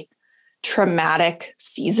particularly traumatic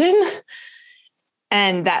season.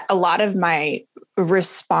 And that a lot of my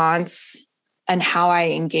response and how I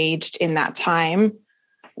engaged in that time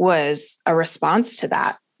was a response to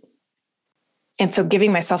that. And so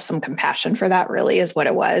giving myself some compassion for that really is what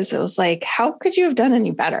it was. It was like, how could you have done any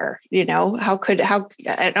better? You know,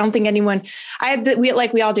 I don't think anyone,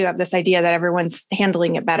 we all do have this idea that everyone's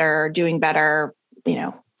handling it better or doing better. You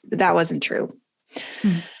know, that wasn't true.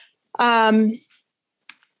 One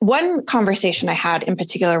conversation I had in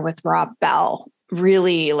particular with Rob Bell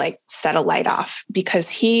really like set a light off, because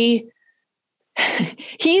he's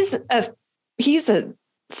a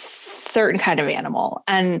certain kind of animal.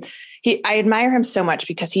 And I admire him so much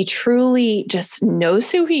because he truly just knows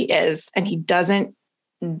who he is, and he's been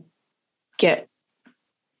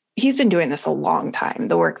doing this a long time,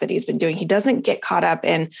 the work that he's been doing. He doesn't get caught up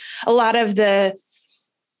in a lot of the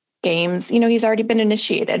games. You know, he's already been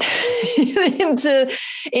initiated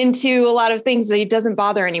into a lot of things that he doesn't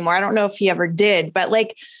bother anymore. I don't know if he ever did, but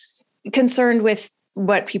like concerned with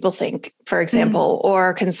what people think, for example,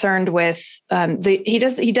 or concerned with he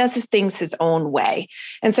does his things his own way.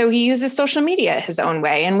 And so he uses social media his own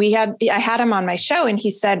way. And I had him on my show, and he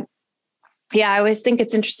said, yeah, I always think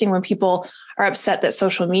it's interesting when people are upset that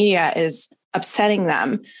social media is upsetting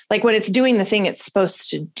them. Like when it's doing the thing it's supposed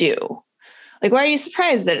to do. Like, why are you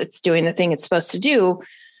surprised that it's doing the thing it's supposed to do?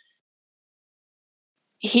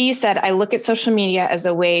 He said, I look at social media as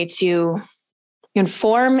a way to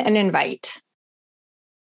inform and invite.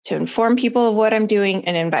 To inform people of what I'm doing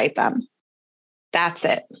and invite them. That's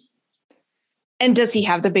it. And does he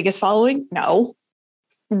have the biggest following? No.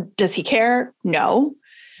 Does he care? No.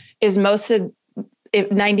 Is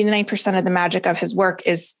 99% of the magic of his work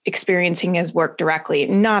is experiencing his work directly,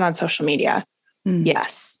 not on social media?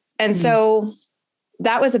 Yes. And so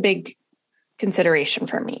that was a big consideration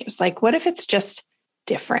for me. It was like, what if it's just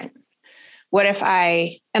different? What if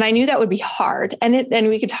and I knew that would be hard. And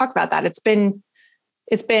we could talk about that. It's been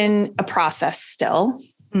a process still,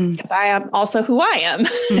 because I am also who I am,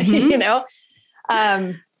 you know?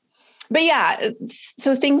 But yeah,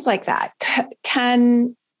 so things like that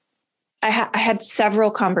I had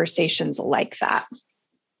several conversations like that.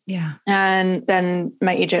 Yeah. And then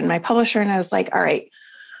my agent and my publisher, and I was like, all right,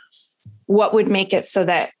 what would make it so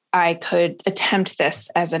that I could attempt this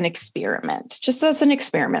as an experiment, just as an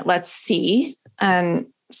experiment? Let's see. And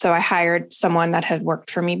so I hired someone that had worked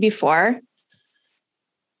for me before,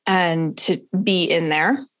 and to be in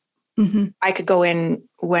there. I could go in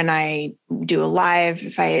when I do a live,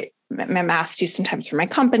 if I'm asked to sometimes for my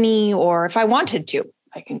company, or if I wanted to,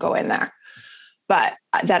 I can go in there. But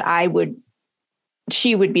that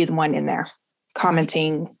she would be the one in there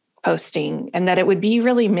commenting, posting, and that it would be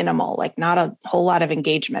really minimal, like not a whole lot of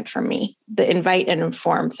engagement from me, the invite and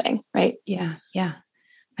inform thing. Right. Yeah. Yeah.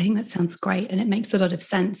 I think that sounds great. And it makes a lot of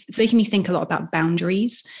sense. It's making me think a lot about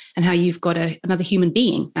boundaries and how you've got another human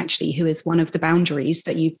being, actually, who is one of the boundaries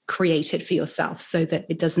that you've created for yourself, so that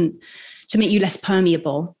it doesn't, to make you less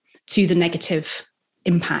permeable to the negative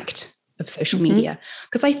impact of social media.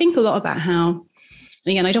 Because I think a lot about how,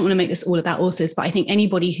 and again, I don't want to make this all about authors, but I think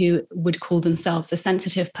anybody who would call themselves a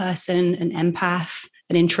sensitive person, an empath,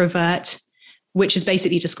 an introvert, which is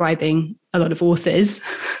basically describing a lot of authors.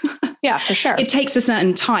 Yeah, for sure. It takes a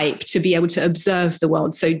certain type to be able to observe the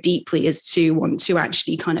world so deeply as to want to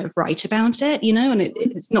actually kind of write about it, you know, and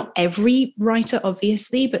it's not every writer,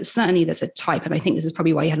 obviously, but certainly there's a type. And I think this is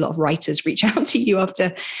probably why you had a lot of writers reach out to you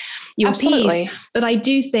after your piece. But I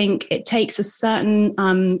do think it takes a certain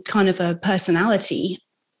kind of a personality.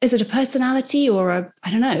 Is it a personality or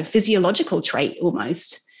physiological trait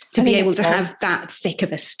almost, to be able to have that thick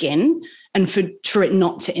of a skin and for it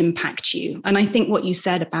not to impact you? And I think what you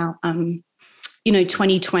said about,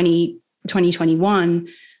 2020, 2021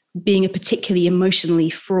 being a particularly emotionally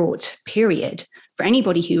fraught period for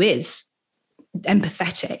anybody who is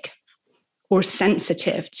empathetic or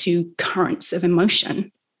sensitive to currents of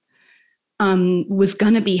emotion, was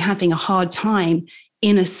going to be having a hard time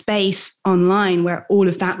in a space online where all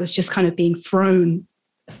of that was just kind of being thrown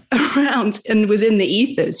around and within the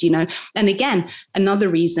ethers, you know. And again, another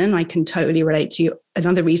reason I can totally relate to,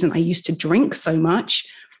 another reason I used to drink so much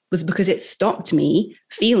was because it stopped me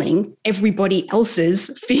feeling everybody else's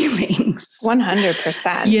feelings.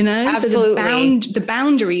 100%. You know, absolutely. So the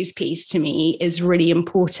boundaries piece to me is really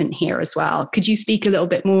important here as well. Could you speak a little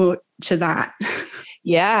bit more to that?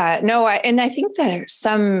 Yeah, no, I think there's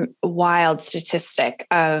some wild statistic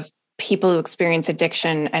of people who experience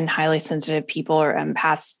addiction and highly sensitive people or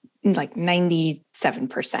empaths, like 97%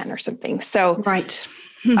 or something. So, right.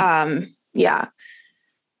 Yeah.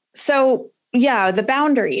 So, yeah, the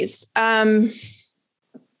boundaries.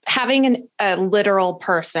 having a literal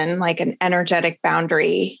person, like an energetic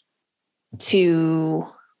boundary to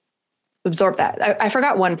absorb that. I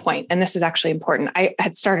forgot one point, and this is actually important. I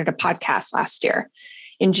had started a podcast last year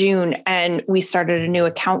in June, and we started a new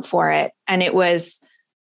account for it. And it was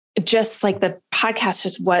just like the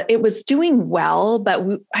podcast it was doing well, but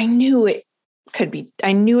I knew it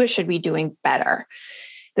should be doing better.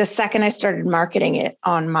 The second I started marketing it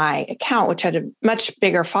on my account, which had a much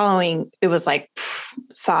bigger following, it was like,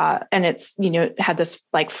 and it's, had this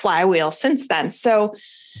like flywheel since then. So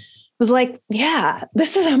was like, yeah,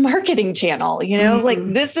 this is a marketing channel, like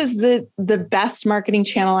this is the best marketing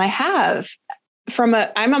channel I have I'm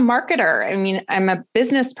a marketer. I mean, I'm a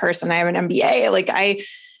business person. I have an MBA.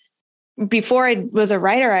 Before I was a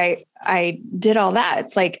writer, I did all that.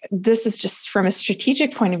 It's like, this is just from a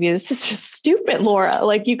strategic point of view, this is just stupid, Laura.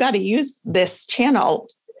 Like, you got to use this channel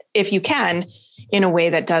if you can in a way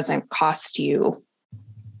that doesn't cost you.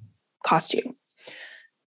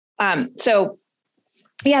 So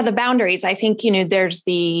yeah, the boundaries, I think, there's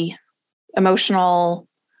the emotional,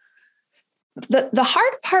 the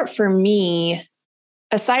hard part for me,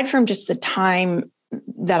 aside from just the time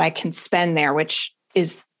that I can spend there, which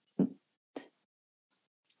is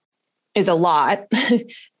a lot.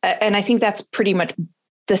 And I think that's pretty much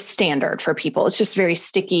the standard for people. It's just very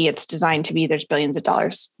sticky. It's designed to be, there's billions of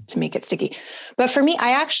dollars to make it sticky. But for me,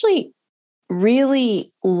 I actually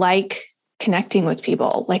really like connecting with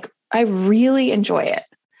people. Like, I really enjoy it.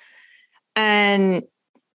 And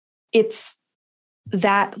it's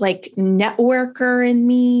that like networker in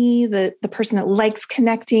me, the person that likes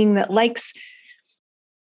connecting, that likes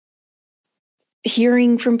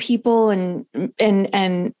hearing from people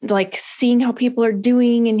and like seeing how people are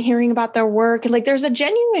doing and hearing about their work. And like, there's a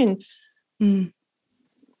genuine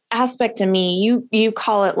aspect to me. You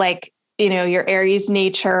call it like, your Aries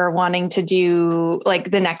nature, wanting to do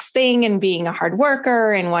like the next thing and being a hard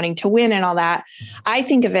worker and wanting to win and all that. I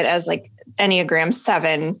think of it as like Enneagram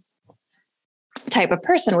 7 type of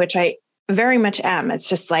person, which I very much am. It's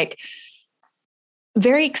just like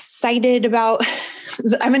very excited about,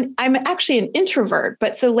 I'm actually an introvert,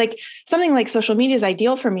 but so like something like social media is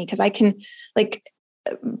ideal for me because I can like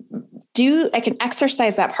I can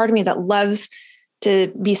exercise that part of me that loves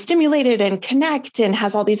to be stimulated and connect and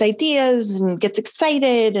has all these ideas and gets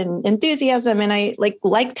excited and enthusiasm. And I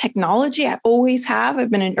like technology. I always have.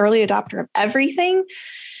 I've been an early adopter of everything.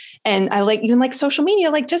 And I like even like social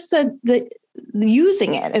media, like just the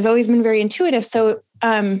using it has always been very intuitive. So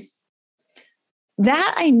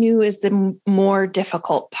that I knew is the more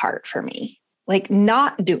difficult part for me, like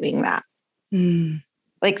not doing that,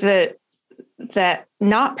 like that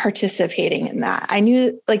not participating in that. I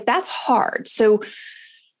knew like that's hard. So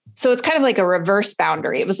it's kind of like a reverse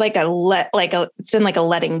boundary. It was like it's been like a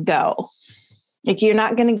letting go. Like, you're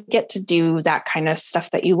not going to get to do that kind of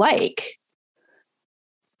stuff that you like.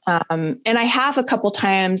 And I have a couple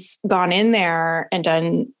times gone in there and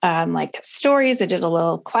done like stories. I did a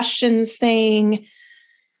little questions thing.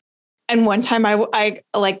 And one time I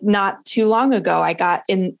like not too long ago,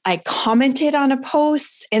 I commented on a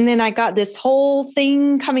post and then I got this whole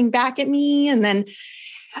thing coming back at me. And then it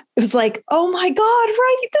was like, oh my God,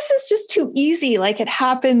 right. This is just too easy. Like, it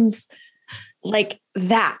happens like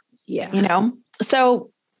that. Yeah.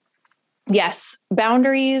 So yes,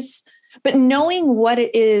 boundaries, but knowing what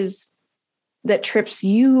it is that trips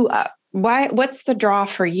you up. What's the draw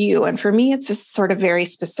for you? And for me, it's a sort of very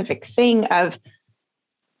specific thing of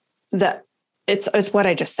it's what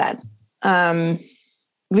I just said.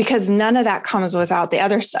 Because none of that comes without the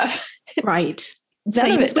other stuff. Right.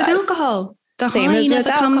 Same as with alcohol. The high never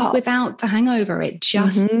comes without the hangover. It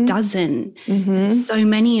just doesn't. So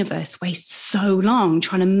many of us waste so long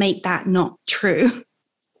trying to make that not true.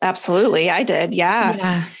 Absolutely. I did.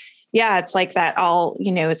 Yeah. It's like that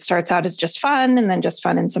it starts out as just fun and then just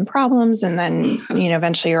fun and some problems. And then,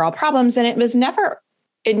 eventually you're all problems. And it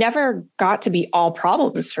never got to be all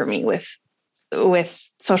problems for me with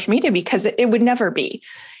social media because it would never be,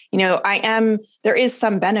 there is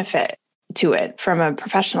some benefit to it from a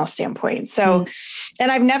professional standpoint. So,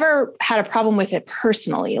 and I've never had a problem with it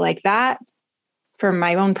personally like that for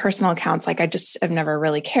my own personal accounts. Like, I just have never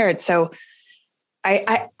really cared. So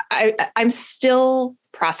I'm still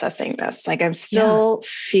processing this. Like, I'm still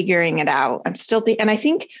figuring it out. I'm still and I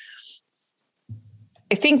think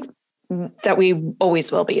that we always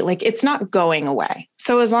will be. Like, it's not going away.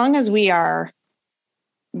 So as long as we are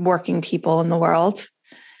working people in the world,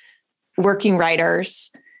 working writers,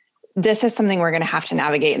 this is something we're going to have to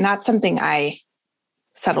navigate. And that's something I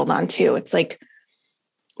settled on too. It's like,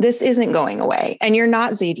 this isn't going away, and you're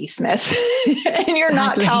not Zadie Smith and you're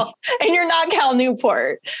not Cal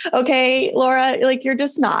Newport. Okay, Laura, like you're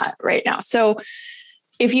just not right now. So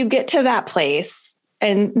if you get to that place,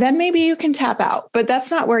 and then maybe you can tap out, but that's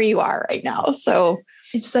not where you are right now. So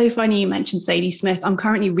it's so funny you mentioned Zadie Smith. I'm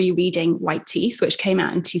currently rereading White Teeth, which came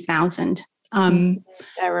out in 2000. I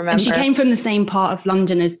remember. And she came from the same part of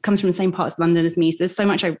London comes from the same part of London as me. So there's so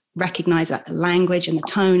much I recognize about the language and the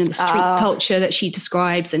tone and the street culture that she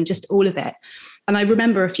describes and just all of it. And I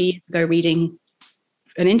remember a few years ago reading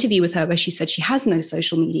an interview with her where she said she has no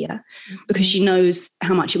social media because she knows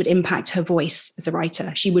how much it would impact her voice as a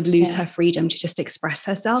writer. She would lose her freedom to just express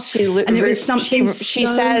herself. And there is something she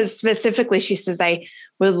says specifically, she says, I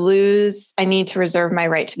need to reserve my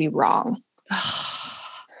right to be wrong.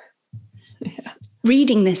 Yeah.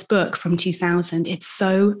 Reading this book from 2000, it's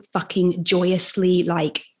so fucking joyously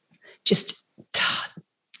like just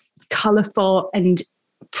colorful and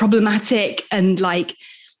problematic and like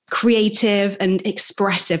creative and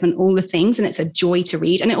expressive and all the things. And it's a joy to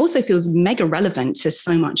read. And it also feels mega relevant to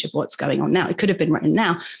so much of what's going on now. It could have been written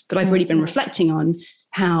now, but I've really been reflecting on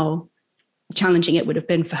how challenging it would have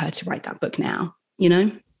been for her to write that book now, you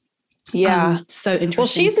know? Yeah. So interesting.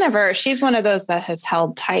 Well, she's one of those that has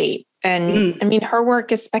held tight. And I mean, her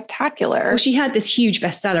work is spectacular. Well, she had this huge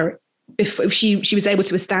bestseller before she was able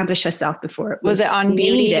to establish herself before it was it on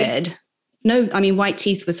needed. Beauty? No, I mean, White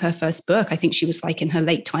Teeth was her first book. I think she was like in her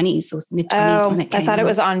late 20s or mid 20s when it came I thought out. It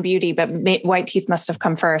was On Beauty, but White Teeth must have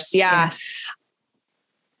come first. Yeah. Yes.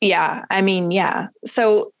 Yeah. I mean, yeah.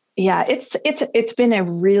 So yeah, it's been a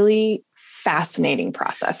really fascinating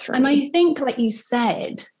process for me. And I think, like you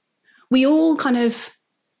said, we all kind of,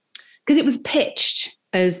 because it was pitched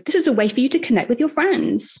as this is a way for you to connect with your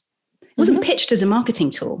friends. It wasn't pitched as a marketing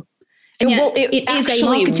tool. And it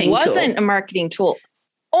actually wasn't a marketing tool.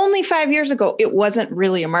 Only 5 years ago, it wasn't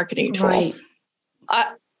really a marketing tool. Right.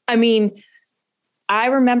 I mean, I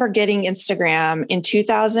remember getting Instagram in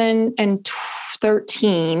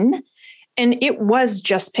 2013, and it was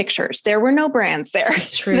just pictures. There were no brands there.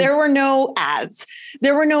 That's true. There were no ads.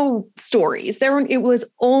 There were no stories. It was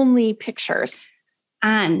only pictures.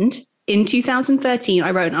 And in 2013, I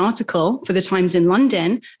wrote an article for the Times in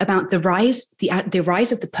London about the rise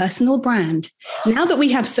of the personal brand. Now that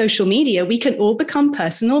we have social media, we can all become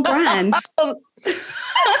personal brands. Right,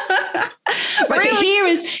 really? But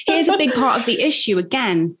here's a big part of the issue.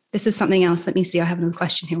 Again, this is something else. Let me see. I have another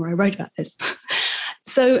question here where I wrote about this.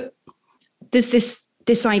 So there's this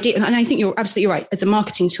idea, and I think you're absolutely right. As a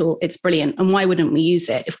marketing tool, it's brilliant. And why wouldn't we use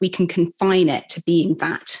it if we can confine it to being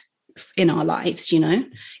that in our lives, you know?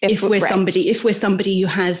 If we're somebody who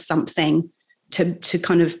has something to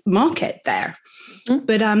kind of market there. Mm-hmm.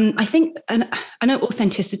 But I think, and I know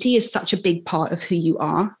authenticity is such a big part of who you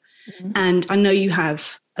are. Mm-hmm. And I know you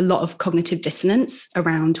have a lot of cognitive dissonance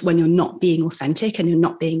around when you're not being authentic and you're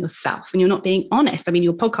not being yourself and you're not being honest. I mean,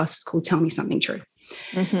 your podcast is called Tell Me Something True.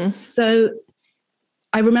 Mm-hmm. So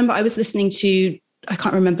I remember I was listening to, I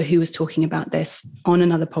can't remember who was talking about this on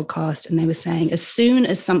another podcast. And they were saying, as soon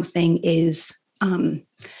as something is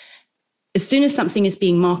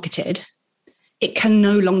being marketed, it can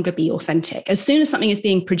no longer be authentic. As soon as something is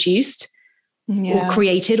being produced or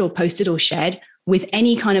created or posted or shared with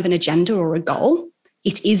any kind of an agenda or a goal,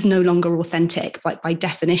 it is no longer authentic. Like by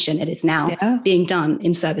definition, it is now being done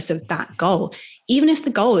in service of that goal. Even if the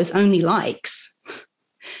goal is only likes,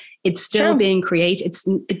 it's still being created.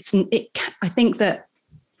 I think that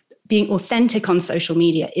being authentic on social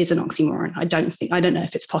media is an oxymoron. I don't know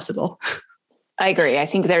if it's possible. I agree. I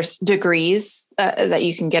think there's degrees that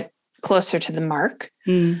you can get closer to the mark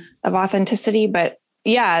of authenticity, but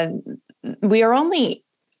yeah, we are only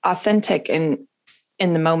authentic in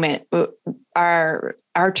the moment. Our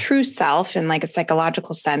true self, in like a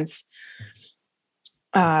psychological sense,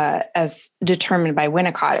 as determined by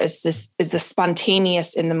Winnicott, is the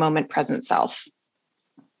spontaneous, in the moment, present self.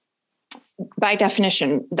 By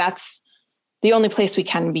definition, that's the only place we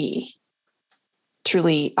can be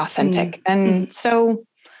truly authentic. And so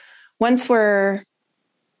once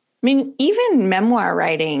even memoir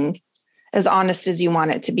writing, as honest as you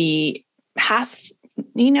want it to be,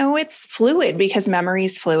 it's fluid because memory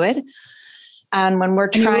is fluid. And when we're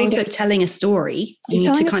trying to telling a story, you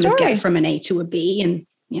need to kind of get from an A to a B. And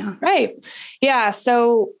right. Yeah.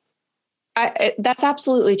 So that's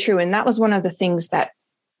absolutely true. And that was one of the things that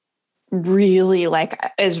really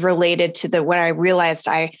is related to what I realized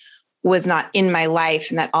I was not in my life,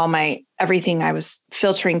 and that everything I was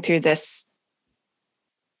filtering through this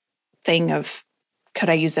thing of, could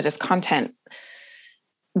I use it as content?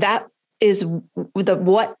 That is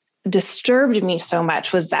what disturbed me so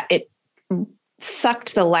much, was that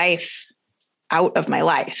sucked the life out of my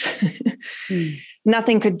life.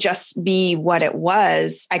 Nothing could just be what it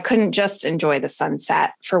was. I couldn't just enjoy the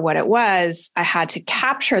sunset for what it was. I had to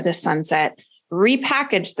capture the sunset,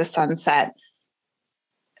 repackage the sunset,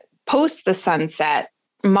 post the sunset,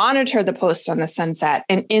 monitor the post on the sunset.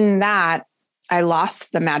 And in that, I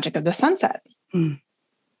lost the magic of the sunset.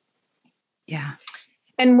 Yeah.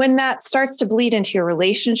 And when that starts to bleed into your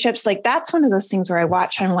relationships, like that's one of those things where I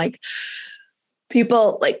watch, I'm like,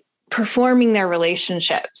 people like performing their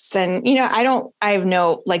relationships. And, I have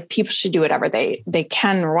no, like, people should do whatever they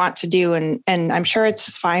can or want to do. And I'm sure it's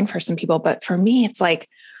just fine for some people. But for me, it's like,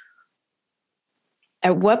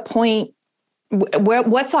 at what point,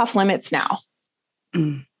 what's off limits now?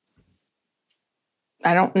 I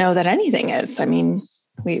don't know that anything is. I mean,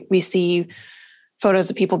 we see photos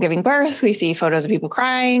of people giving birth. We see photos of people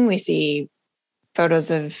crying. We see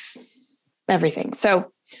photos of everything.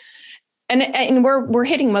 So, and we're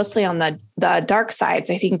hitting mostly on the dark sides.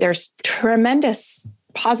 I think there's tremendous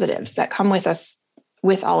positives that come with us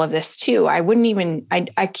with all of this too. I wouldn't even,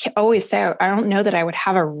 I always say, I don't know that I would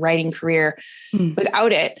have a writing career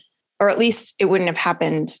without it, or at least it wouldn't have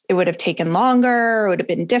happened. It would have taken longer. It would have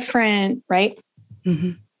been different. Right.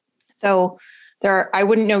 Mm-hmm. So I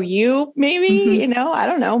wouldn't know you, maybe, I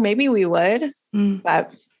don't know, maybe we would,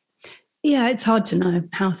 but yeah, it's hard to know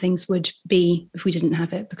how things would be if we didn't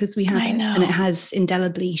have it, because we have it, and it has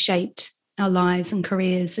indelibly shaped our lives and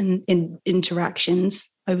careers and in interactions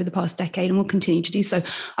over the past decade, and will continue to do so.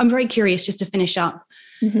 I'm very curious, just to finish up,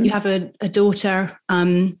 you have a daughter,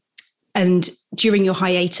 and during your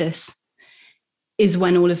hiatus is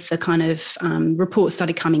when all of the kind of reports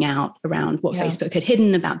started coming out around what Facebook had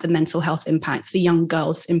hidden about the mental health impacts for young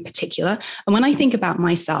girls in particular. And when I think about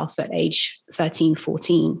myself at age 13,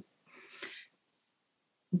 14,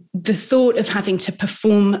 the thought of having to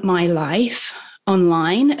perform my life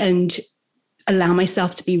online and allow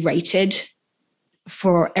myself to be rated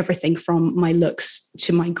for everything from my looks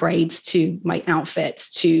to my grades to my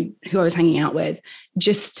outfits to who I was hanging out with,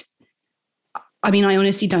 I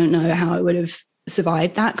honestly don't know how I would have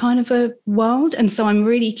survived that kind of a world. And so I'm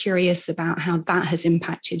really curious about how that has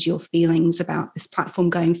impacted your feelings about this platform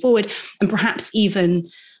going forward, and perhaps even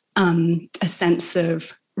a sense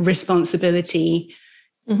of responsibility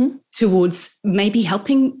towards maybe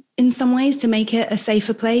helping in some ways to make it a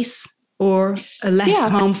safer place, or a less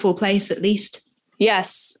harmful place, at least.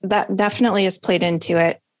 Yes, that definitely has played into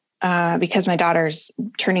it, because my daughter's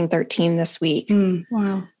turning 13 this week.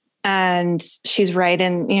 Wow. And she's right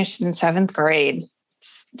in, she's in 7th grade.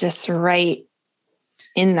 It's just right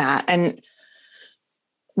in that. And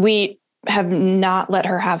we have not let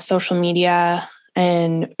her have social media.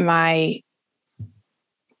 And my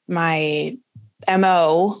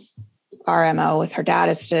our MO with her dad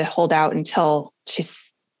is to hold out until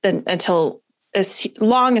as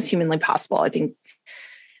long as humanly possible. I think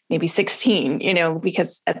maybe 16,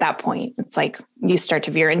 because at that point it's like you start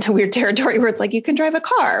to veer into weird territory where it's like, you can drive a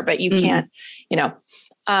car, but you can't,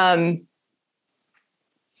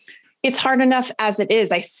 it's hard enough as it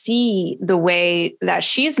is. I see the way that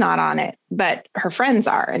she's not on it, but her friends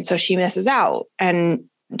are. And so she misses out. And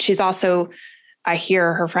she's also, I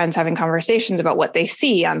hear her friends having conversations about what they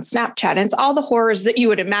see on Snapchat. And it's all the horrors that you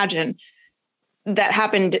would imagine that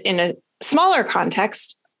happened in a smaller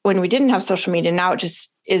context when we didn't have social media. Now it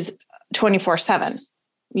just is 24/7.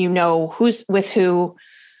 Who's with who,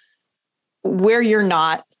 where you're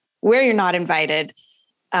not invited,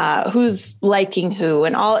 who's liking who,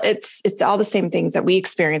 and all it's all the same things that we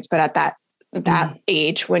experience, but at that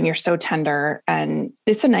age when you're so tender, and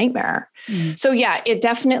it's a nightmare. So yeah, it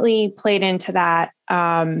definitely played into that.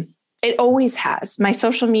 It always has. My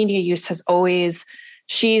social media use has always,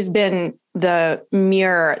 she's been the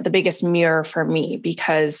biggest mirror for me,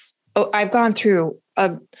 because I've gone through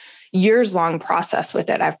a years-long process with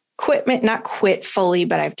it. I've not quit fully,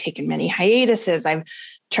 but I've taken many hiatuses. I've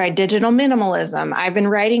tried digital minimalism. I've been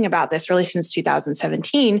writing about this really since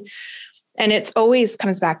 2017. And it's always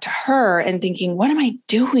comes back to her and thinking, what am I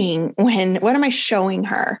doing what am I showing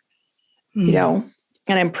her? And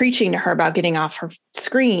I'm preaching to her about getting off her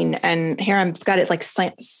screen. And here I've got it like,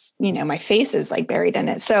 my face is like buried in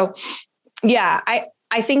it. So yeah,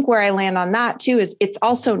 I think where I land on that too is it's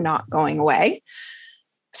also not going away.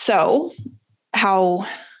 So how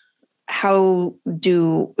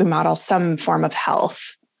do we model some form of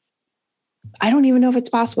health? I don't even know if it's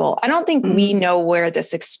possible. I don't think we know where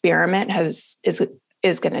this experiment is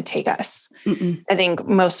going to take us. I think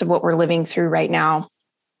most of what we're living through right now,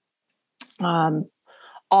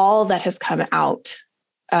 all that has come out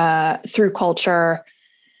through culture,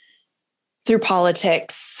 through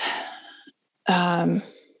politics,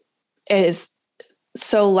 is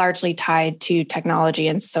so largely tied to technology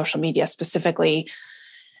and social media specifically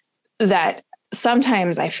that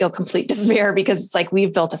sometimes I feel complete despair because it's like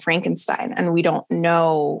we've built a Frankenstein and we don't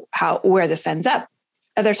know where this ends up.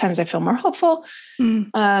 Other times I feel more hopeful.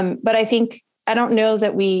 But I don't know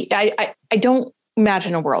that I don't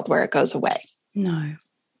imagine a world where it goes away. No.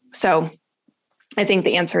 So I think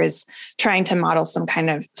the answer is trying to model some kind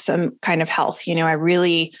of health.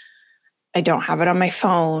 I don't have it on my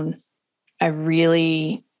phone. I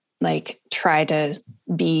really try to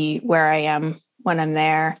be where I am when I'm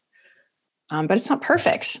there. But it's not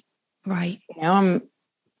perfect. Right.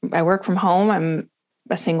 I work from home. I'm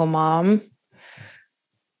a single mom.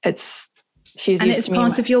 It's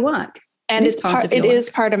part of your work. And it is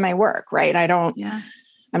part of my work, right?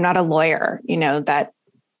 I'm not a lawyer, that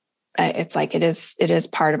it's like, it is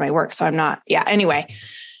part of my work. So I'm not, anyway,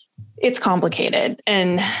 it's complicated.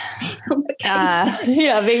 And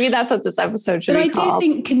maybe that's what this episode should be called. But I do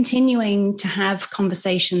think continuing to have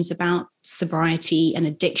conversations about sobriety and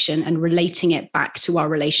addiction and relating it back to our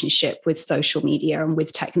relationship with social media and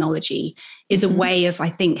with technology is a way of, I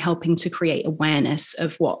think, helping to create awareness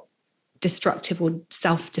of what destructive or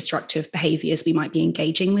self-destructive behaviors we might be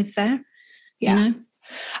engaging with there. Yeah.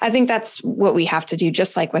 I think that's what we have to do,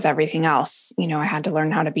 just like with everything else. I had to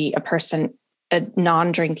learn how to be a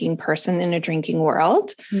non-drinking person in a drinking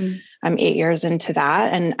world. I'm 8 years into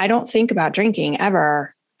that. And I don't think about drinking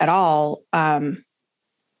ever at all.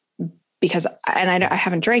 Because I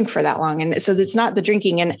haven't drank for that long. And so it's not the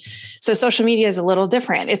drinking. And so social media is a little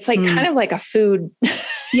different. It's kind of like a food.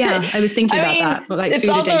 Yeah. I was thinking about that. It's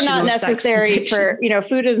also not necessary for,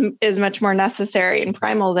 food is much more necessary and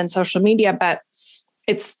primal than social media, but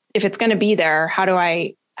if it's going to be there, how do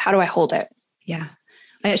I hold it? Yeah.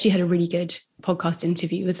 I actually had a really good podcast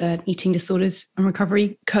interview with an eating disorders and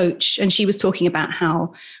recovery coach. And she was talking about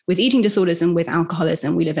how with eating disorders and with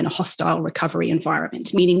alcoholism, we live in a hostile recovery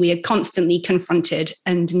environment, meaning we are constantly confronted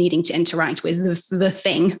and needing to interact with the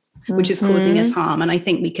thing which is causing us harm. And I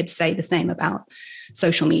think we could say the same about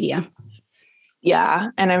social media.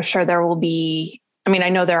 Yeah. And I'm sure there will be, I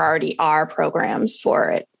know there already are programs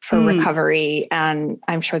for it, for recovery. And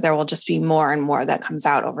I'm sure there will just be more and more that comes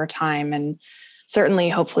out over time. And certainly,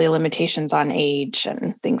 hopefully, limitations on age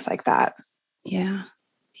and things like that. Yeah.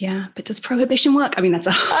 Yeah. But does prohibition work? That's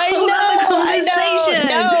a whole other conversation.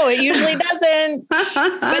 No, it usually doesn't.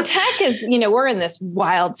 But tech is, we're in this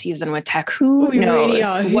wild season with tech. Who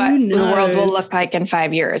knows what the world will look like in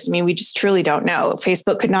 5 years? We just truly don't know.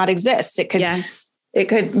 Facebook could not exist. It could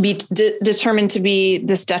be determined to be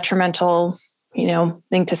this detrimental,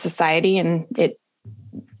 thing to society, and it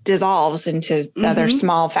dissolves into other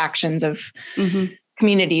small factions of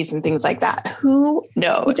communities and things like that. Who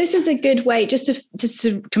knows? Well, this is a good way just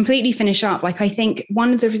to completely finish up. I think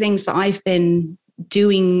one of the things that I've been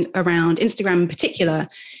doing around Instagram in particular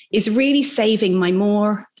is really saving my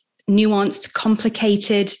more nuanced,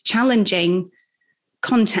 complicated, challenging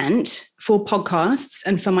content for podcasts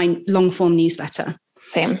and for my long form newsletter.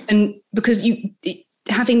 Same. And because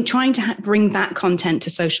trying to bring that content to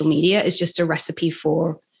social media is just a recipe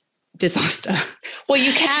for disaster. Well,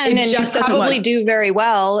 you can, and you probably do very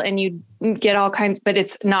well, and you get all kinds, but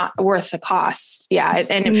it's not worth the cost. Yeah.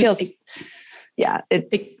 And it feels,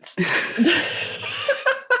 it's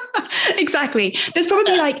exactly. There's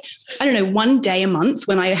probably one day a month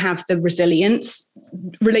when I have the resilience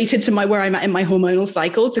related to where I'm at in my hormonal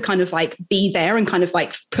cycle to kind of be there and kind of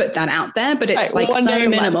put that out there. But it's so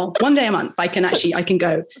minimal. One day a month, I can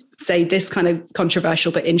go say this kind of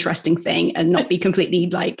controversial but interesting thing and not be completely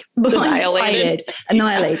annihilated.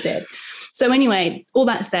 So anyway, all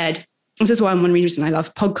that said, this is one reason I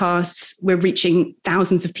love podcasts. We're reaching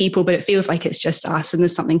thousands of people, but it feels like it's just us. And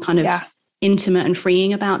there's something kind of intimate and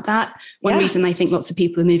freeing about that. One reason I think lots of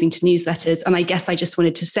people are moving to newsletters. And I guess I just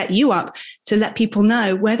wanted to set you up to let people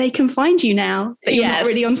know where they can find you now that you're not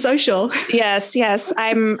really on social. Yes.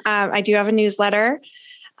 I do have a newsletter.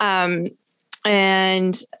 And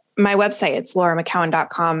my website, it's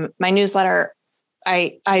lauramccowan.com. My newsletter,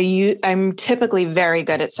 I'm typically very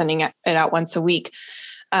good at sending it out once a week.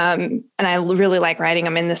 And I really like writing.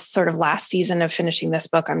 I'm in this sort of last season of finishing this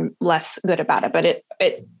book. I'm less good about it, but it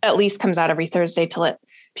at least comes out every Thursday to let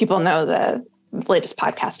people know the latest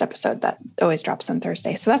podcast episode that always drops on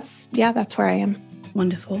Thursday. So that's where I am.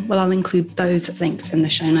 Wonderful. Well, I'll include those links in the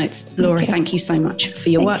show notes. Laura, thank you so much for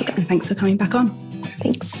your work, and thanks for coming back on.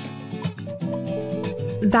 Thanks.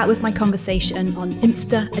 That was my conversation on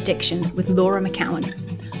Insta addiction with Laura McCowan.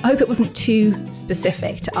 I hope it wasn't too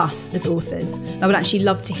specific to us as authors. I would actually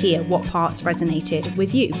love to hear what parts resonated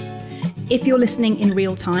with you. If you're listening in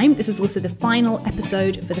real time, this is also the final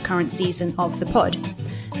episode for the current season of the pod.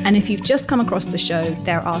 And if you've just come across the show,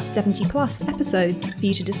 there are 70 plus episodes for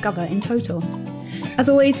you to discover in total. As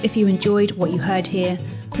always, if you enjoyed what you heard here,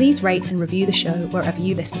 please rate and review the show wherever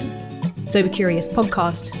you listen. Sober Curious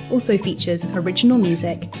Podcast also features original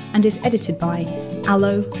music and is edited by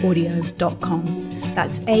aloeaudio.com.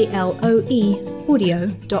 That's ALOE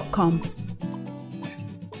audio.com.